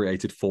that was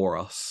created for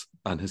us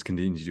and has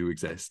continued to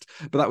exist.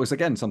 But that was,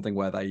 again, something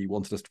where they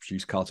wanted us to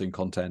produce cartoon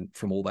content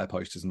from all their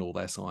posters and all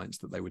their science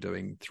that they were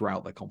doing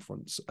throughout their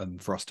conference,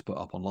 and for us to put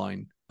up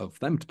online, of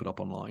them to put up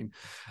online.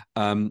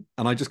 And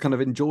I just kind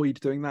of enjoyed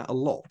doing that a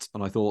lot.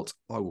 And I thought,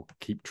 I will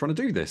keep trying to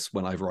do this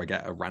whenever I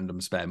get a random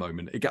spare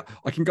moment.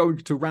 I can go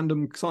to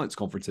random science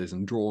conferences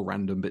and draw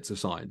random bits of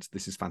science.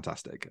 This is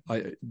fantastic.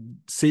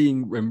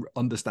 Seeing and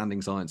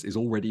understanding science is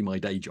already my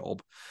day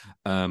job.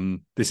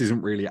 This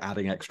isn't really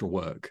adding extra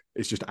work.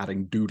 It's just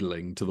adding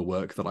doodling to the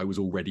work that I was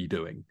already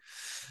doing.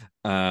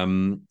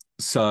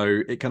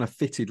 So it kind of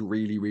fitted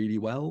really, really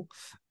well.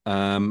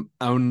 And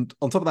on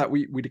top of that,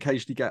 we'd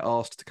occasionally get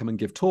asked to come and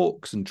give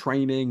talks and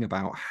training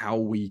about how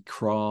we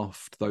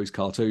craft those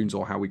cartoons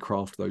or how we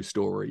craft those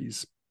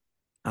stories.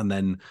 And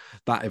then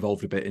that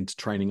evolved a bit into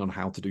training on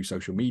how to do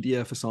social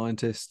media for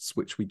scientists,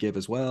 which we give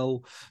as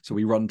well. So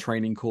we run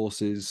training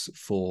courses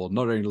for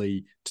not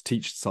only to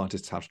teach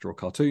scientists how to draw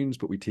cartoons,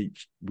 but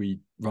we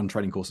run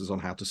training courses on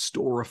how to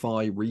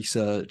storify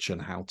research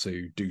and how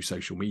to do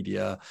social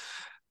media.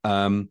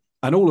 And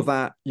all of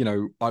that,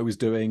 I was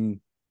doing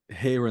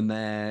here and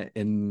there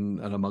in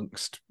and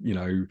amongst,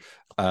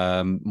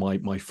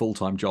 my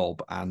full-time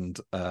job and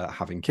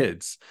having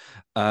kids.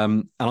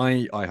 And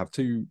I have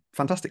two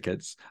fantastic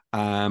kids.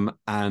 And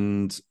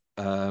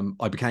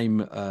I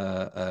became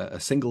a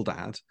single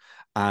dad,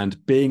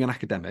 and being an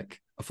academic,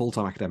 a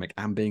full-time academic,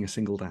 and being a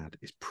single dad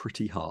is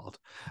pretty hard.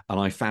 And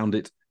I found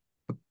it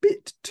a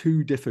bit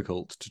too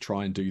difficult to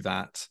try and do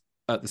that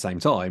at the same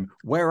time,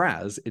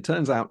 whereas it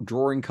turns out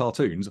drawing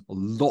cartoons a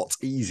lot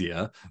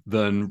easier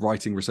than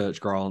writing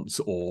research grants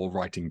or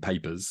writing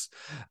papers.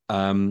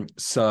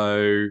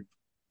 So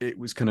it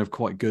was kind of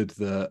quite good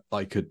that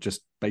I could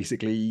just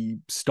basically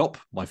stop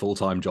my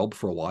full-time job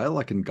for a while.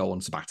 I can go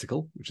on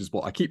sabbatical, which is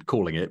what I keep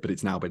calling it, but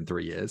it's now been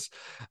 3 years.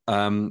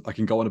 I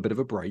can go on a bit of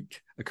a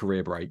break, a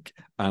career break,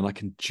 and I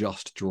can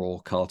just draw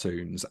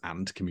cartoons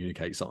and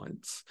communicate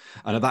science.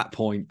 And at that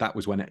point, that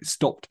was when it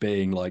stopped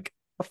being like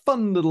a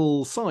fun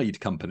little side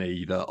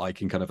company that I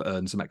can kind of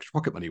earn some extra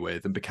pocket money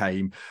with, and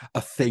became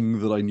a thing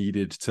that I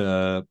needed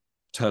to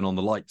turn on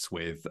the lights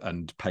with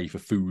and pay for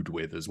food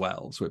with as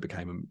well. So it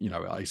became,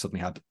 I suddenly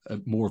had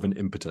more of an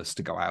impetus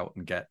to go out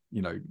and get,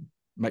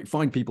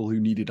 find people who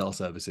needed our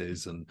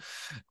services and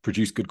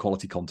produce good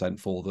quality content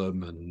for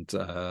them, and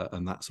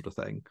that sort of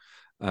thing.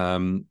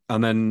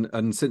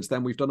 And since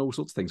then we've done all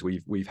sorts of things.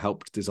 We've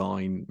helped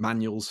design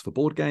manuals for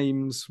board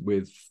games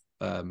with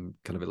kind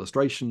of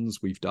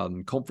illustrations. We've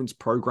done conference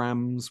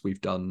programs.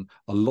 We've done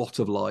a lot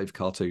of live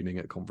cartooning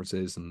at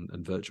conferences and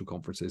virtual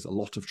conferences, a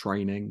lot of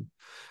training.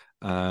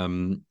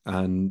 And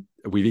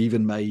we've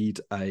even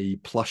made a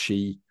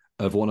plushie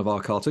of one of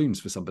our cartoons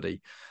for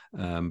somebody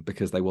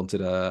because they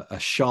wanted a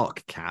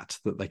shark cat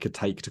that they could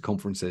take to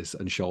conferences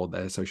and show on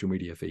their social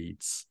media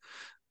feeds.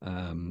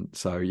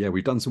 So yeah,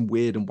 we've done some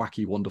weird and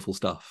wacky, wonderful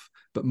stuff,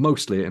 but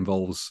mostly it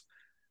involves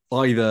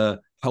either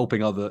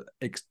helping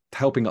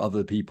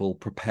other people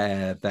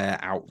prepare their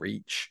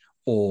outreach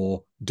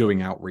or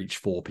doing outreach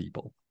for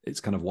people. It's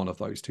kind of one of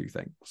those two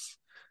things.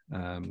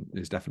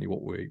 Is definitely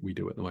what we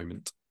do at the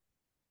moment.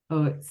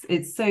 Oh,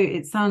 it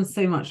sounds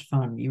so much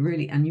fun. You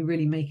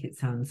really make it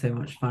sound so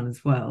much fun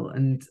as well.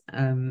 And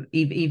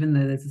even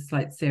though there's a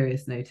slight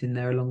serious note in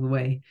there along the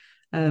way.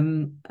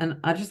 And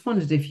I just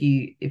wondered if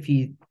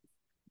you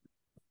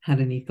had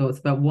any thoughts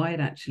about why it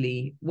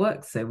actually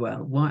works so well,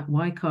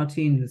 why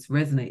cartoons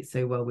resonate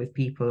so well with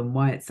people, and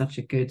why it's such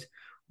a good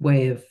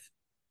way of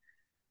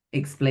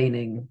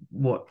explaining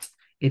what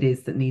it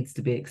is that needs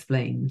to be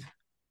explained.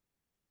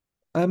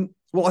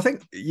 Well, I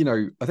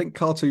think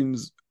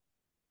cartoons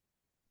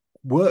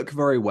work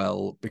very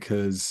well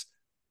because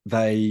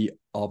they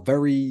are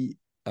very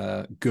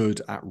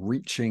good at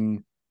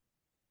reaching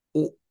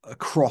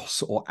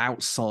across or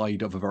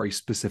outside of a very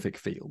specific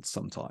field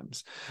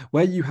sometimes,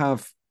 where you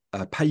have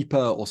a paper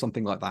or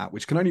something like that,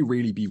 which can only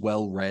really be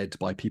well read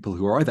by people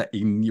who are either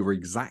in your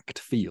exact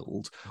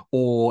field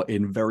or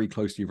in very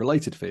closely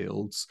related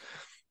fields.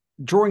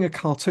 Drawing a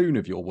cartoon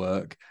of your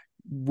work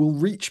will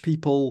reach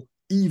people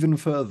even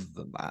further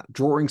than that.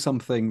 Drawing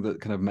something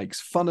that kind of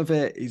makes fun of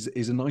it is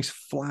a nice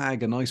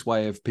flag, a nice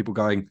way of people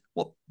going,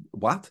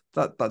 what?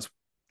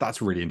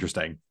 That's really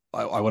interesting.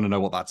 I want to know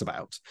what that's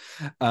about.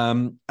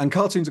 And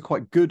cartoons are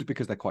quite good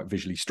because they're quite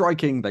visually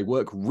striking. They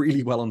work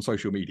really well on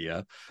social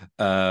media.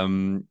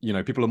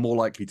 People are more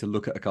likely to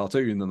look at a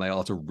cartoon than they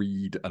are to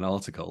read an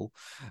article.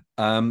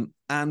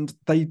 And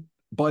they,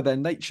 by their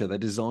nature, they're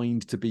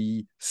designed to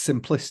be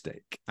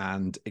simplistic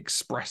and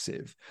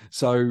expressive.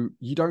 So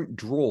you don't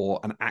draw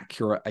an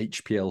accurate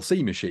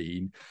HPLC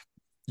machine.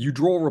 You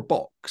draw a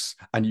box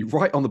and you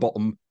write on the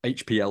bottom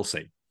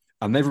HPLC.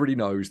 And everybody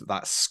knows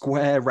that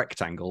square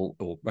rectangle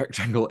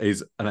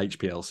is an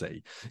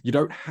HPLC. You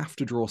don't have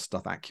to draw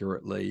stuff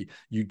accurately.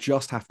 You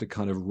just have to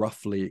kind of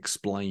roughly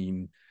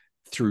explain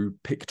through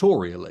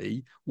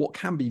pictorially what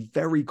can be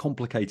very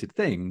complicated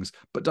things,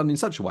 but done in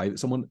such a way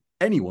that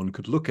anyone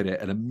could look at it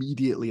and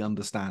immediately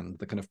understand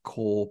the kind of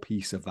core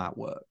piece of that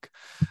work.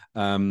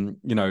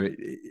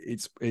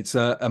 It's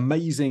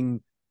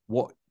amazing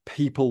what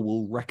people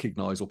will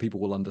recognize or people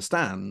will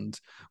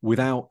understand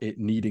without it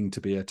needing to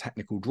be a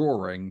technical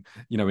drawing.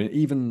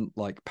 Even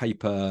like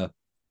paper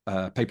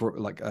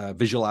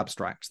visual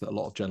abstracts that a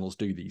lot of journals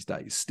do these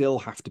days still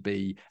have to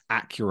be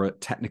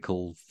accurate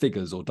technical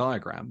figures or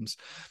diagrams.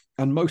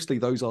 And mostly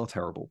those are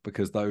terrible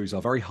because those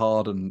are very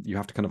hard and you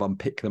have to kind of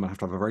unpick them and have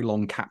to have a very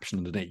long caption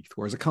underneath.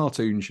 Whereas a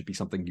cartoon should be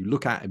something you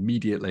look at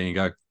immediately and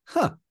go,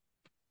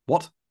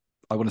 what?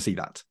 I want to see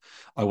that.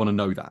 I want to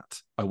know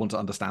that. I want to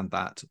understand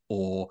that.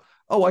 Or,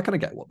 oh, I kind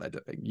of get what they're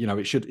doing.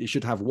 It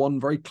should have one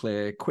very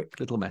clear, quick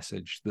little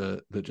message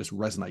that just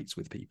resonates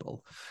with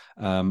people.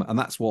 And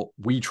that's what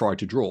we try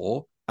to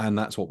draw. And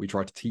that's what we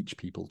try to teach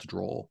people to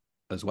draw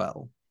as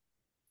well.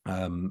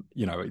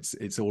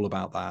 It's all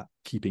about that,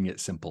 keeping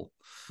it simple.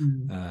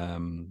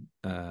 I'm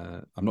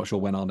not sure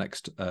when our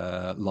next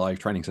live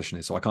training session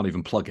is, so I can't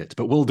even plug it,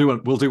 but we'll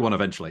do one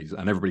eventually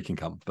and everybody can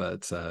come.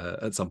 But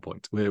at some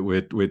point we're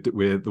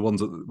the ones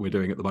that we're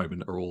doing at the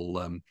moment are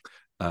all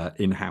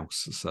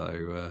in-house,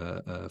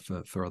 so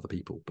for other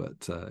people,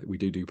 but we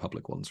do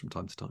public ones from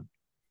time to time.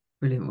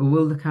 Brilliant. Well,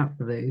 we'll look out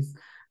for those.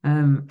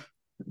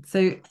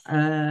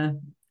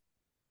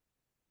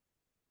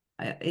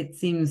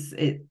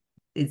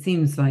 It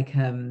seems like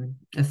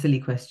a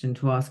silly question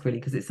to ask, really,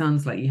 because it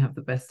sounds like you have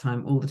the best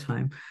time all the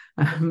time.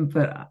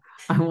 But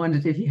I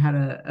wondered if you had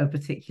a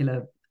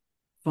particular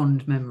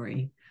fond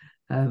memory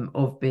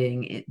of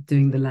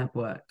doing the lab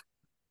work.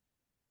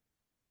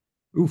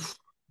 Oof.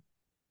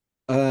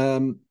 I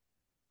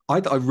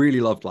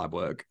really loved lab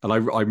work, and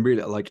I'm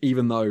really like,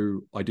 even though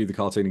I do the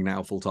cartooning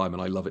now full time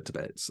and I love it to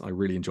bits, I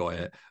really enjoy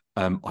it.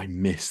 I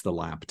miss the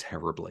lab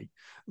terribly.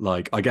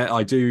 Like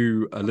I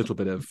do a little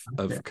bit of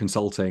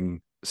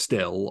consulting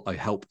still. I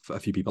help a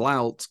few people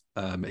out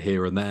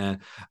here and there,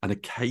 and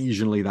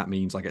occasionally that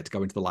means I get to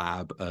go into the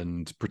lab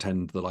and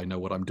pretend that I know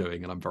what I'm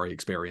doing and I'm very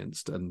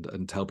experienced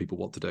and tell people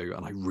what to do.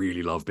 And I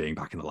really love being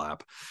back in the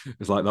lab.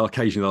 It's like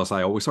occasionally they'll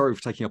say, "Oh, we're sorry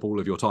for taking up all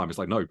of your time." It's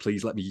like, no,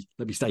 please let me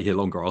stay here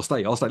longer. I'll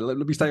stay. Let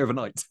me stay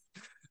overnight.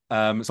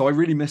 So I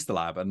really miss the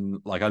lab,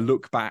 and like I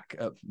look back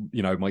at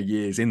my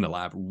years in the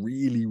lab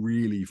really,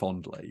 really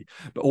fondly.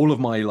 But all of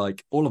my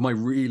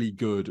really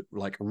good,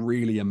 like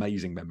really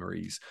amazing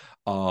memories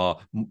are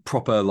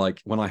proper,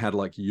 like when I had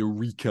like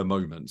eureka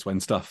moments when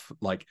stuff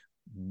like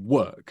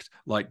worked.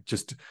 Like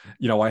just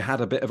I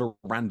had a bit of a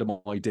random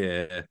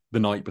idea the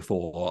night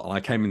before and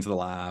I came into the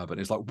lab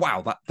and it's like,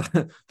 wow,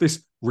 that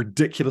this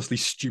ridiculously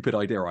stupid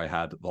idea I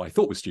had that I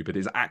thought was stupid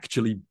is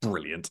actually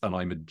brilliant and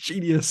I'm a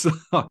genius.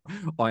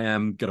 I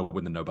am gonna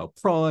win the Nobel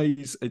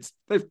Prize. There's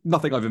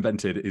nothing I've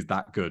invented is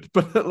that good,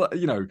 but at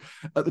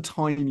the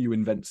time you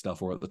invent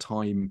stuff, or at the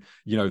time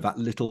that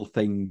little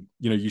thing,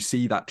 you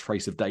see that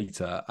trace of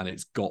data and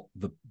it's got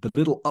the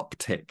little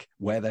uptick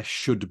where there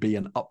should be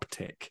an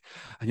uptick,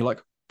 and you're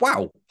like,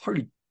 wow,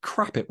 holy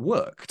crap, it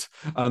worked.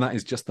 And that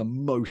is just the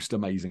most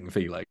amazing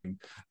feeling.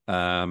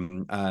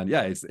 And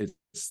yeah,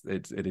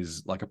 it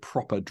is like a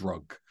proper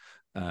drug.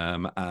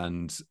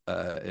 It's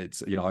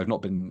I've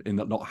not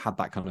had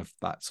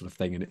that sort of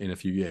thing in a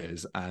few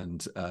years,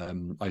 and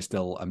I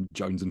still am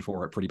jonesing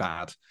for it pretty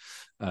bad.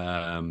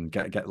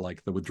 Get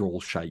like the withdrawal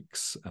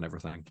shakes and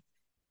everything.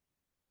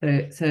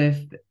 So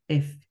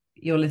if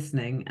you're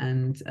listening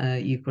and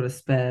you've got a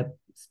spare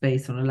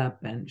space on a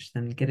lab bench,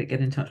 then get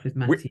in touch with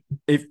Matthew.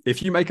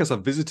 If you make us a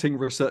visiting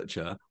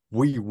researcher,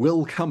 we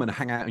will come and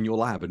hang out in your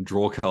lab and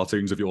draw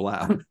cartoons of your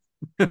lab.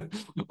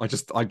 I'll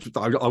just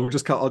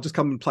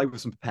come and play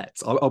with some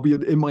pets. I'll be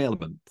in my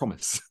element,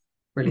 promise.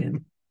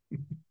 Brilliant.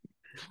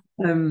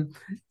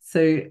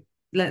 So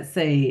let's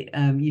say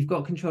you've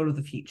got control of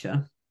the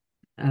future.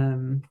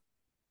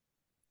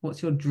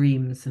 What's your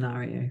dream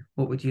scenario?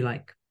 What would you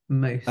like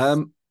most?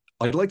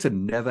 I'd like to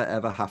never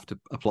ever have to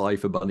apply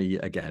for money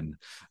again.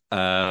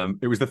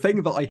 It was the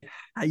thing that I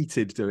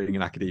hated doing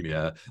in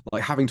academia,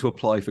 like having to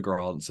apply for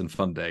grants and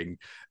funding.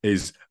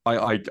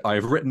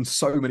 I've written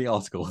so many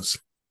articles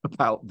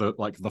about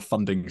the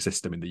funding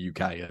system in the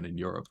UK and in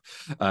Europe.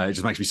 It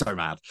just makes me so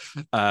mad,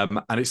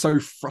 and it's so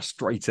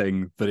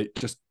frustrating that it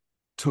just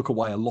took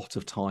away a lot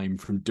of time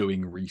from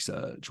doing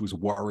research, was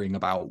worrying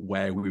about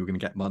where we were going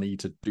to get money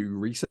to do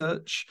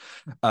research.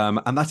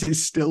 And that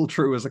is still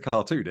true as a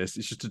cartoonist.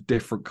 It's just a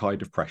different kind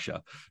of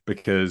pressure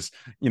because,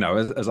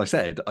 as I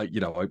said,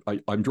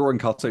 I'm drawing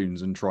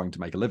cartoons and trying to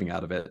make a living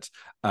out of it.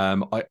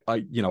 Not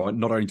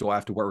only do I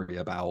have to worry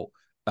about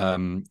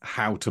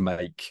how to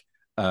make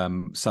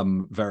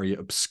some very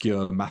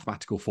obscure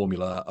mathematical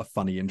formula a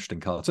funny, interesting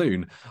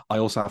cartoon, I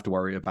also have to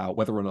worry about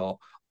whether or not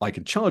I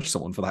can charge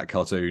someone for that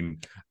cartoon,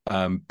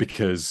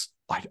 because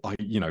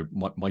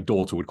my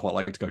daughter would quite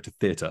like to go to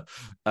theatre,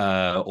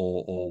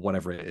 or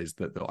whatever it is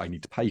that I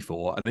need to pay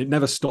for. And it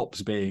never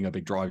stops being a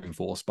big driving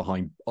force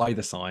behind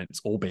either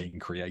science or being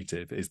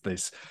creative, is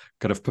this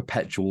kind of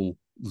perpetual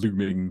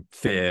looming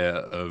fear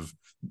of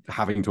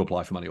having to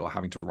apply for money or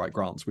having to write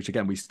grants, which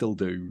again we still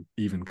do.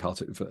 Even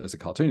as a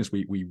cartoonist,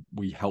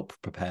 we help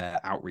prepare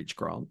outreach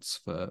grants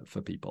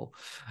for people,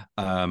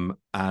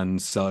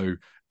 and so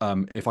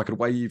if I could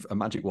wave a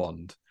magic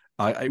wand,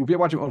 it would be a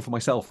magic wand for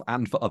myself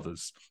and for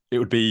others. It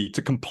would be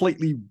to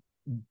completely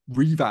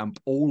revamp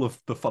all of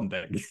the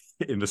funding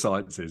in the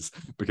sciences,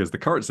 because the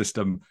current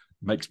system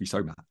makes me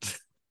so mad.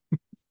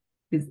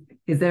 Is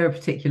there a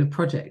particular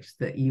project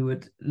that you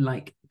would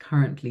like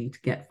currently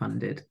to get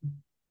funded?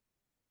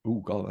 Oh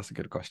God, that's a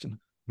good question.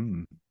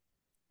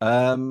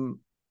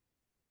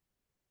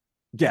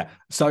 Yeah.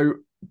 So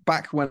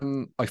back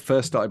when I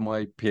first started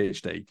my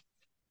PhD,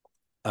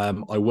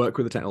 I work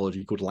with a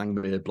technology called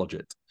Langmuir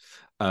Blodgett,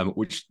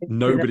 which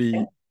nobody.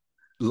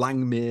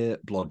 Langmuir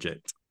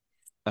Blodgett.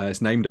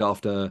 It's named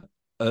after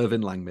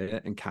Irving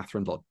Langmuir and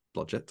Catherine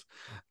Blodgett,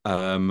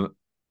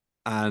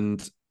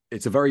 and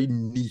it's a very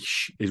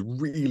niche. It's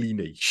really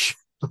niche.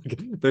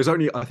 There's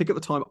only, I think at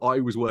the time I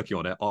was working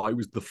on it, I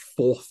was the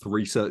fourth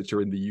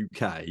researcher in the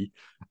UK,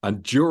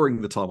 and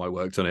during the time I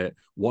worked on it,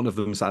 one of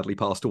them sadly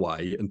passed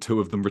away and two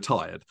of them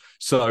retired.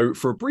 So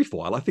for a brief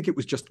while, I think it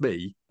was just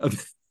me, and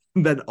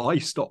then I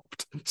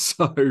stopped.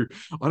 So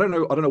I don't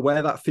know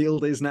where that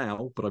field is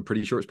now, but I'm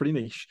pretty sure it's pretty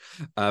niche.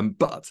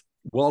 But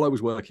while I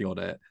was working on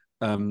it,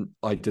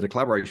 I did a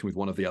collaboration with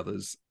one of the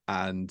others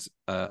and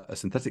a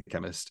synthetic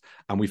chemist,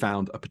 and we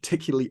found a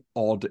particularly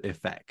odd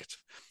effect.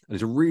 And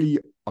it's a really,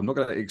 I'm not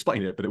going to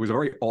explain it, but it was a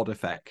very odd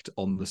effect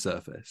on the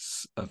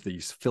surface of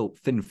these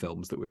thin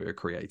films that we were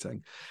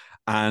creating.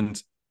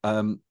 And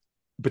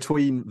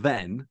between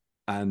then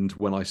and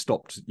when I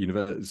stopped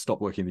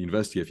working in the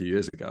university a few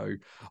years ago,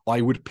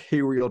 I would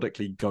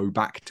periodically go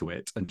back to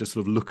it and just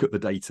sort of look at the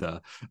data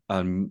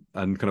and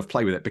kind of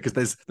play with it, because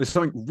there's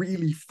something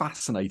really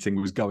fascinating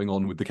was going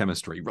on with the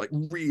chemistry, like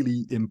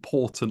really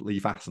importantly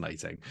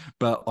fascinating.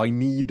 But I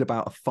need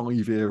about a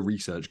 5-year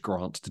research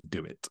grant to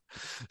do it.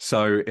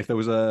 So if there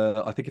was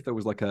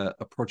like a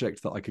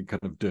project that I could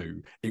kind of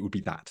do, it would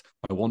be that.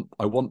 I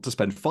want to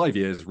spend 5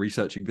 years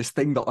researching this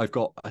thing that I've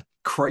got a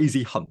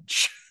crazy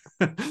hunch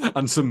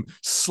and some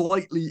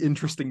slightly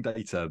interesting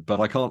data, but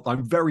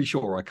I'm very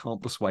sure I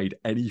can't persuade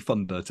any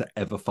funder to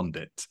ever fund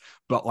it,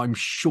 but I'm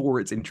sure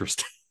it's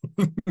interesting.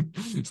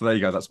 So there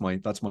you go. That's my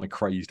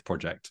crazed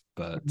project.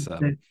 But so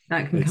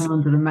that can come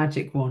under the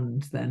magic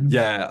wand then.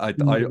 Yeah,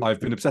 I've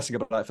been obsessing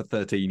about that for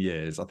 13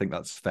 years. I think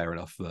that's fair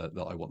enough that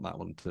I want that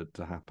one to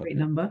happen. Great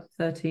number,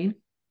 13.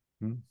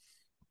 So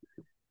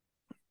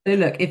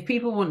look, if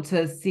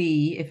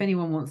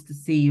anyone wants to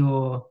see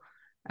your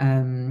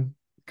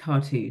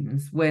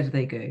cartoons, where do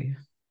they go?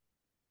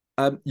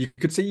 You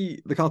could see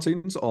the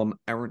cartoons on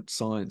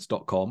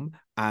errantscience.com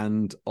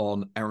and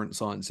on Errant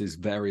Sciences'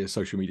 various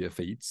social media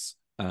feeds.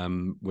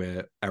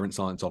 We're Errant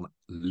Science on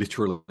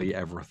literally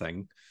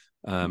everything.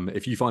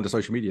 If you find a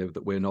social media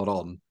that we're not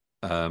on,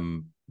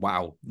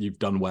 wow, you've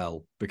done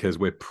well, because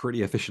we're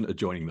pretty efficient at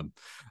joining them.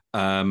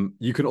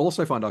 You can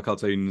also find our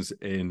cartoons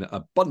in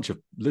a bunch of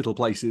little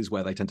places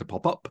where they tend to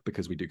pop up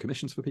because we do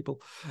commissions for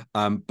people.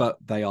 But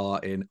they are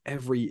in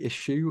every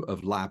issue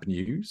of Lab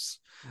News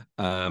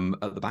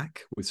at the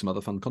back with some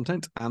other fun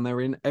content. And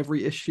they're in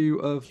every issue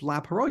of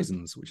Lab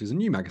Horizons, which is a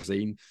new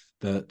magazine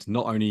that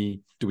not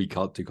only do we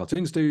do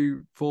cartoons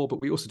for,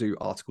 but we also do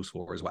articles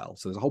for as well.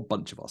 So there's a whole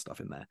bunch of our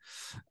stuff in there.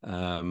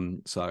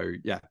 So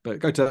yeah, but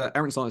go to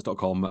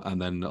errantscience.com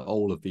and then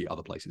all of the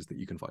other places that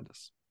you can find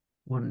us.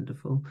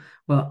 Wonderful.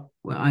 Well,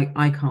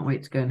 I can't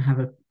wait to go and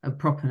have a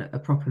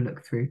proper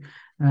look through,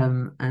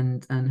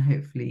 and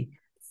hopefully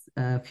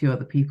a few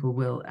other people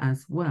will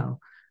as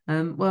well.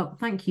 Well,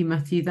 thank you,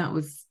 Matthew. That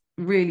was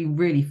really,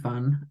 really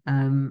fun.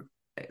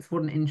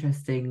 What an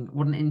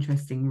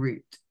interesting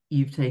route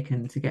you've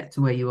taken to get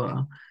to where you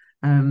are.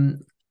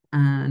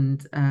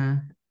 And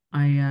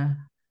I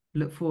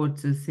look forward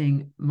to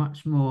seeing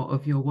much more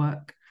of your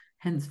work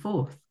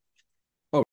henceforth.